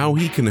Pete and how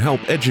he can help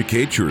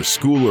educate your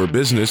school or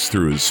business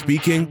through his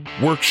speaking,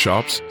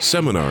 workshops,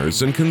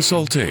 seminars, and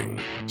consulting.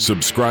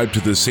 Subscribe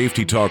to the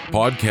Safety Talk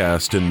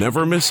podcast and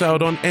never miss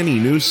out on any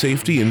new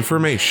safety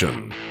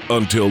information.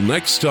 Until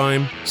next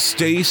time,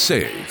 stay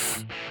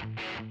safe.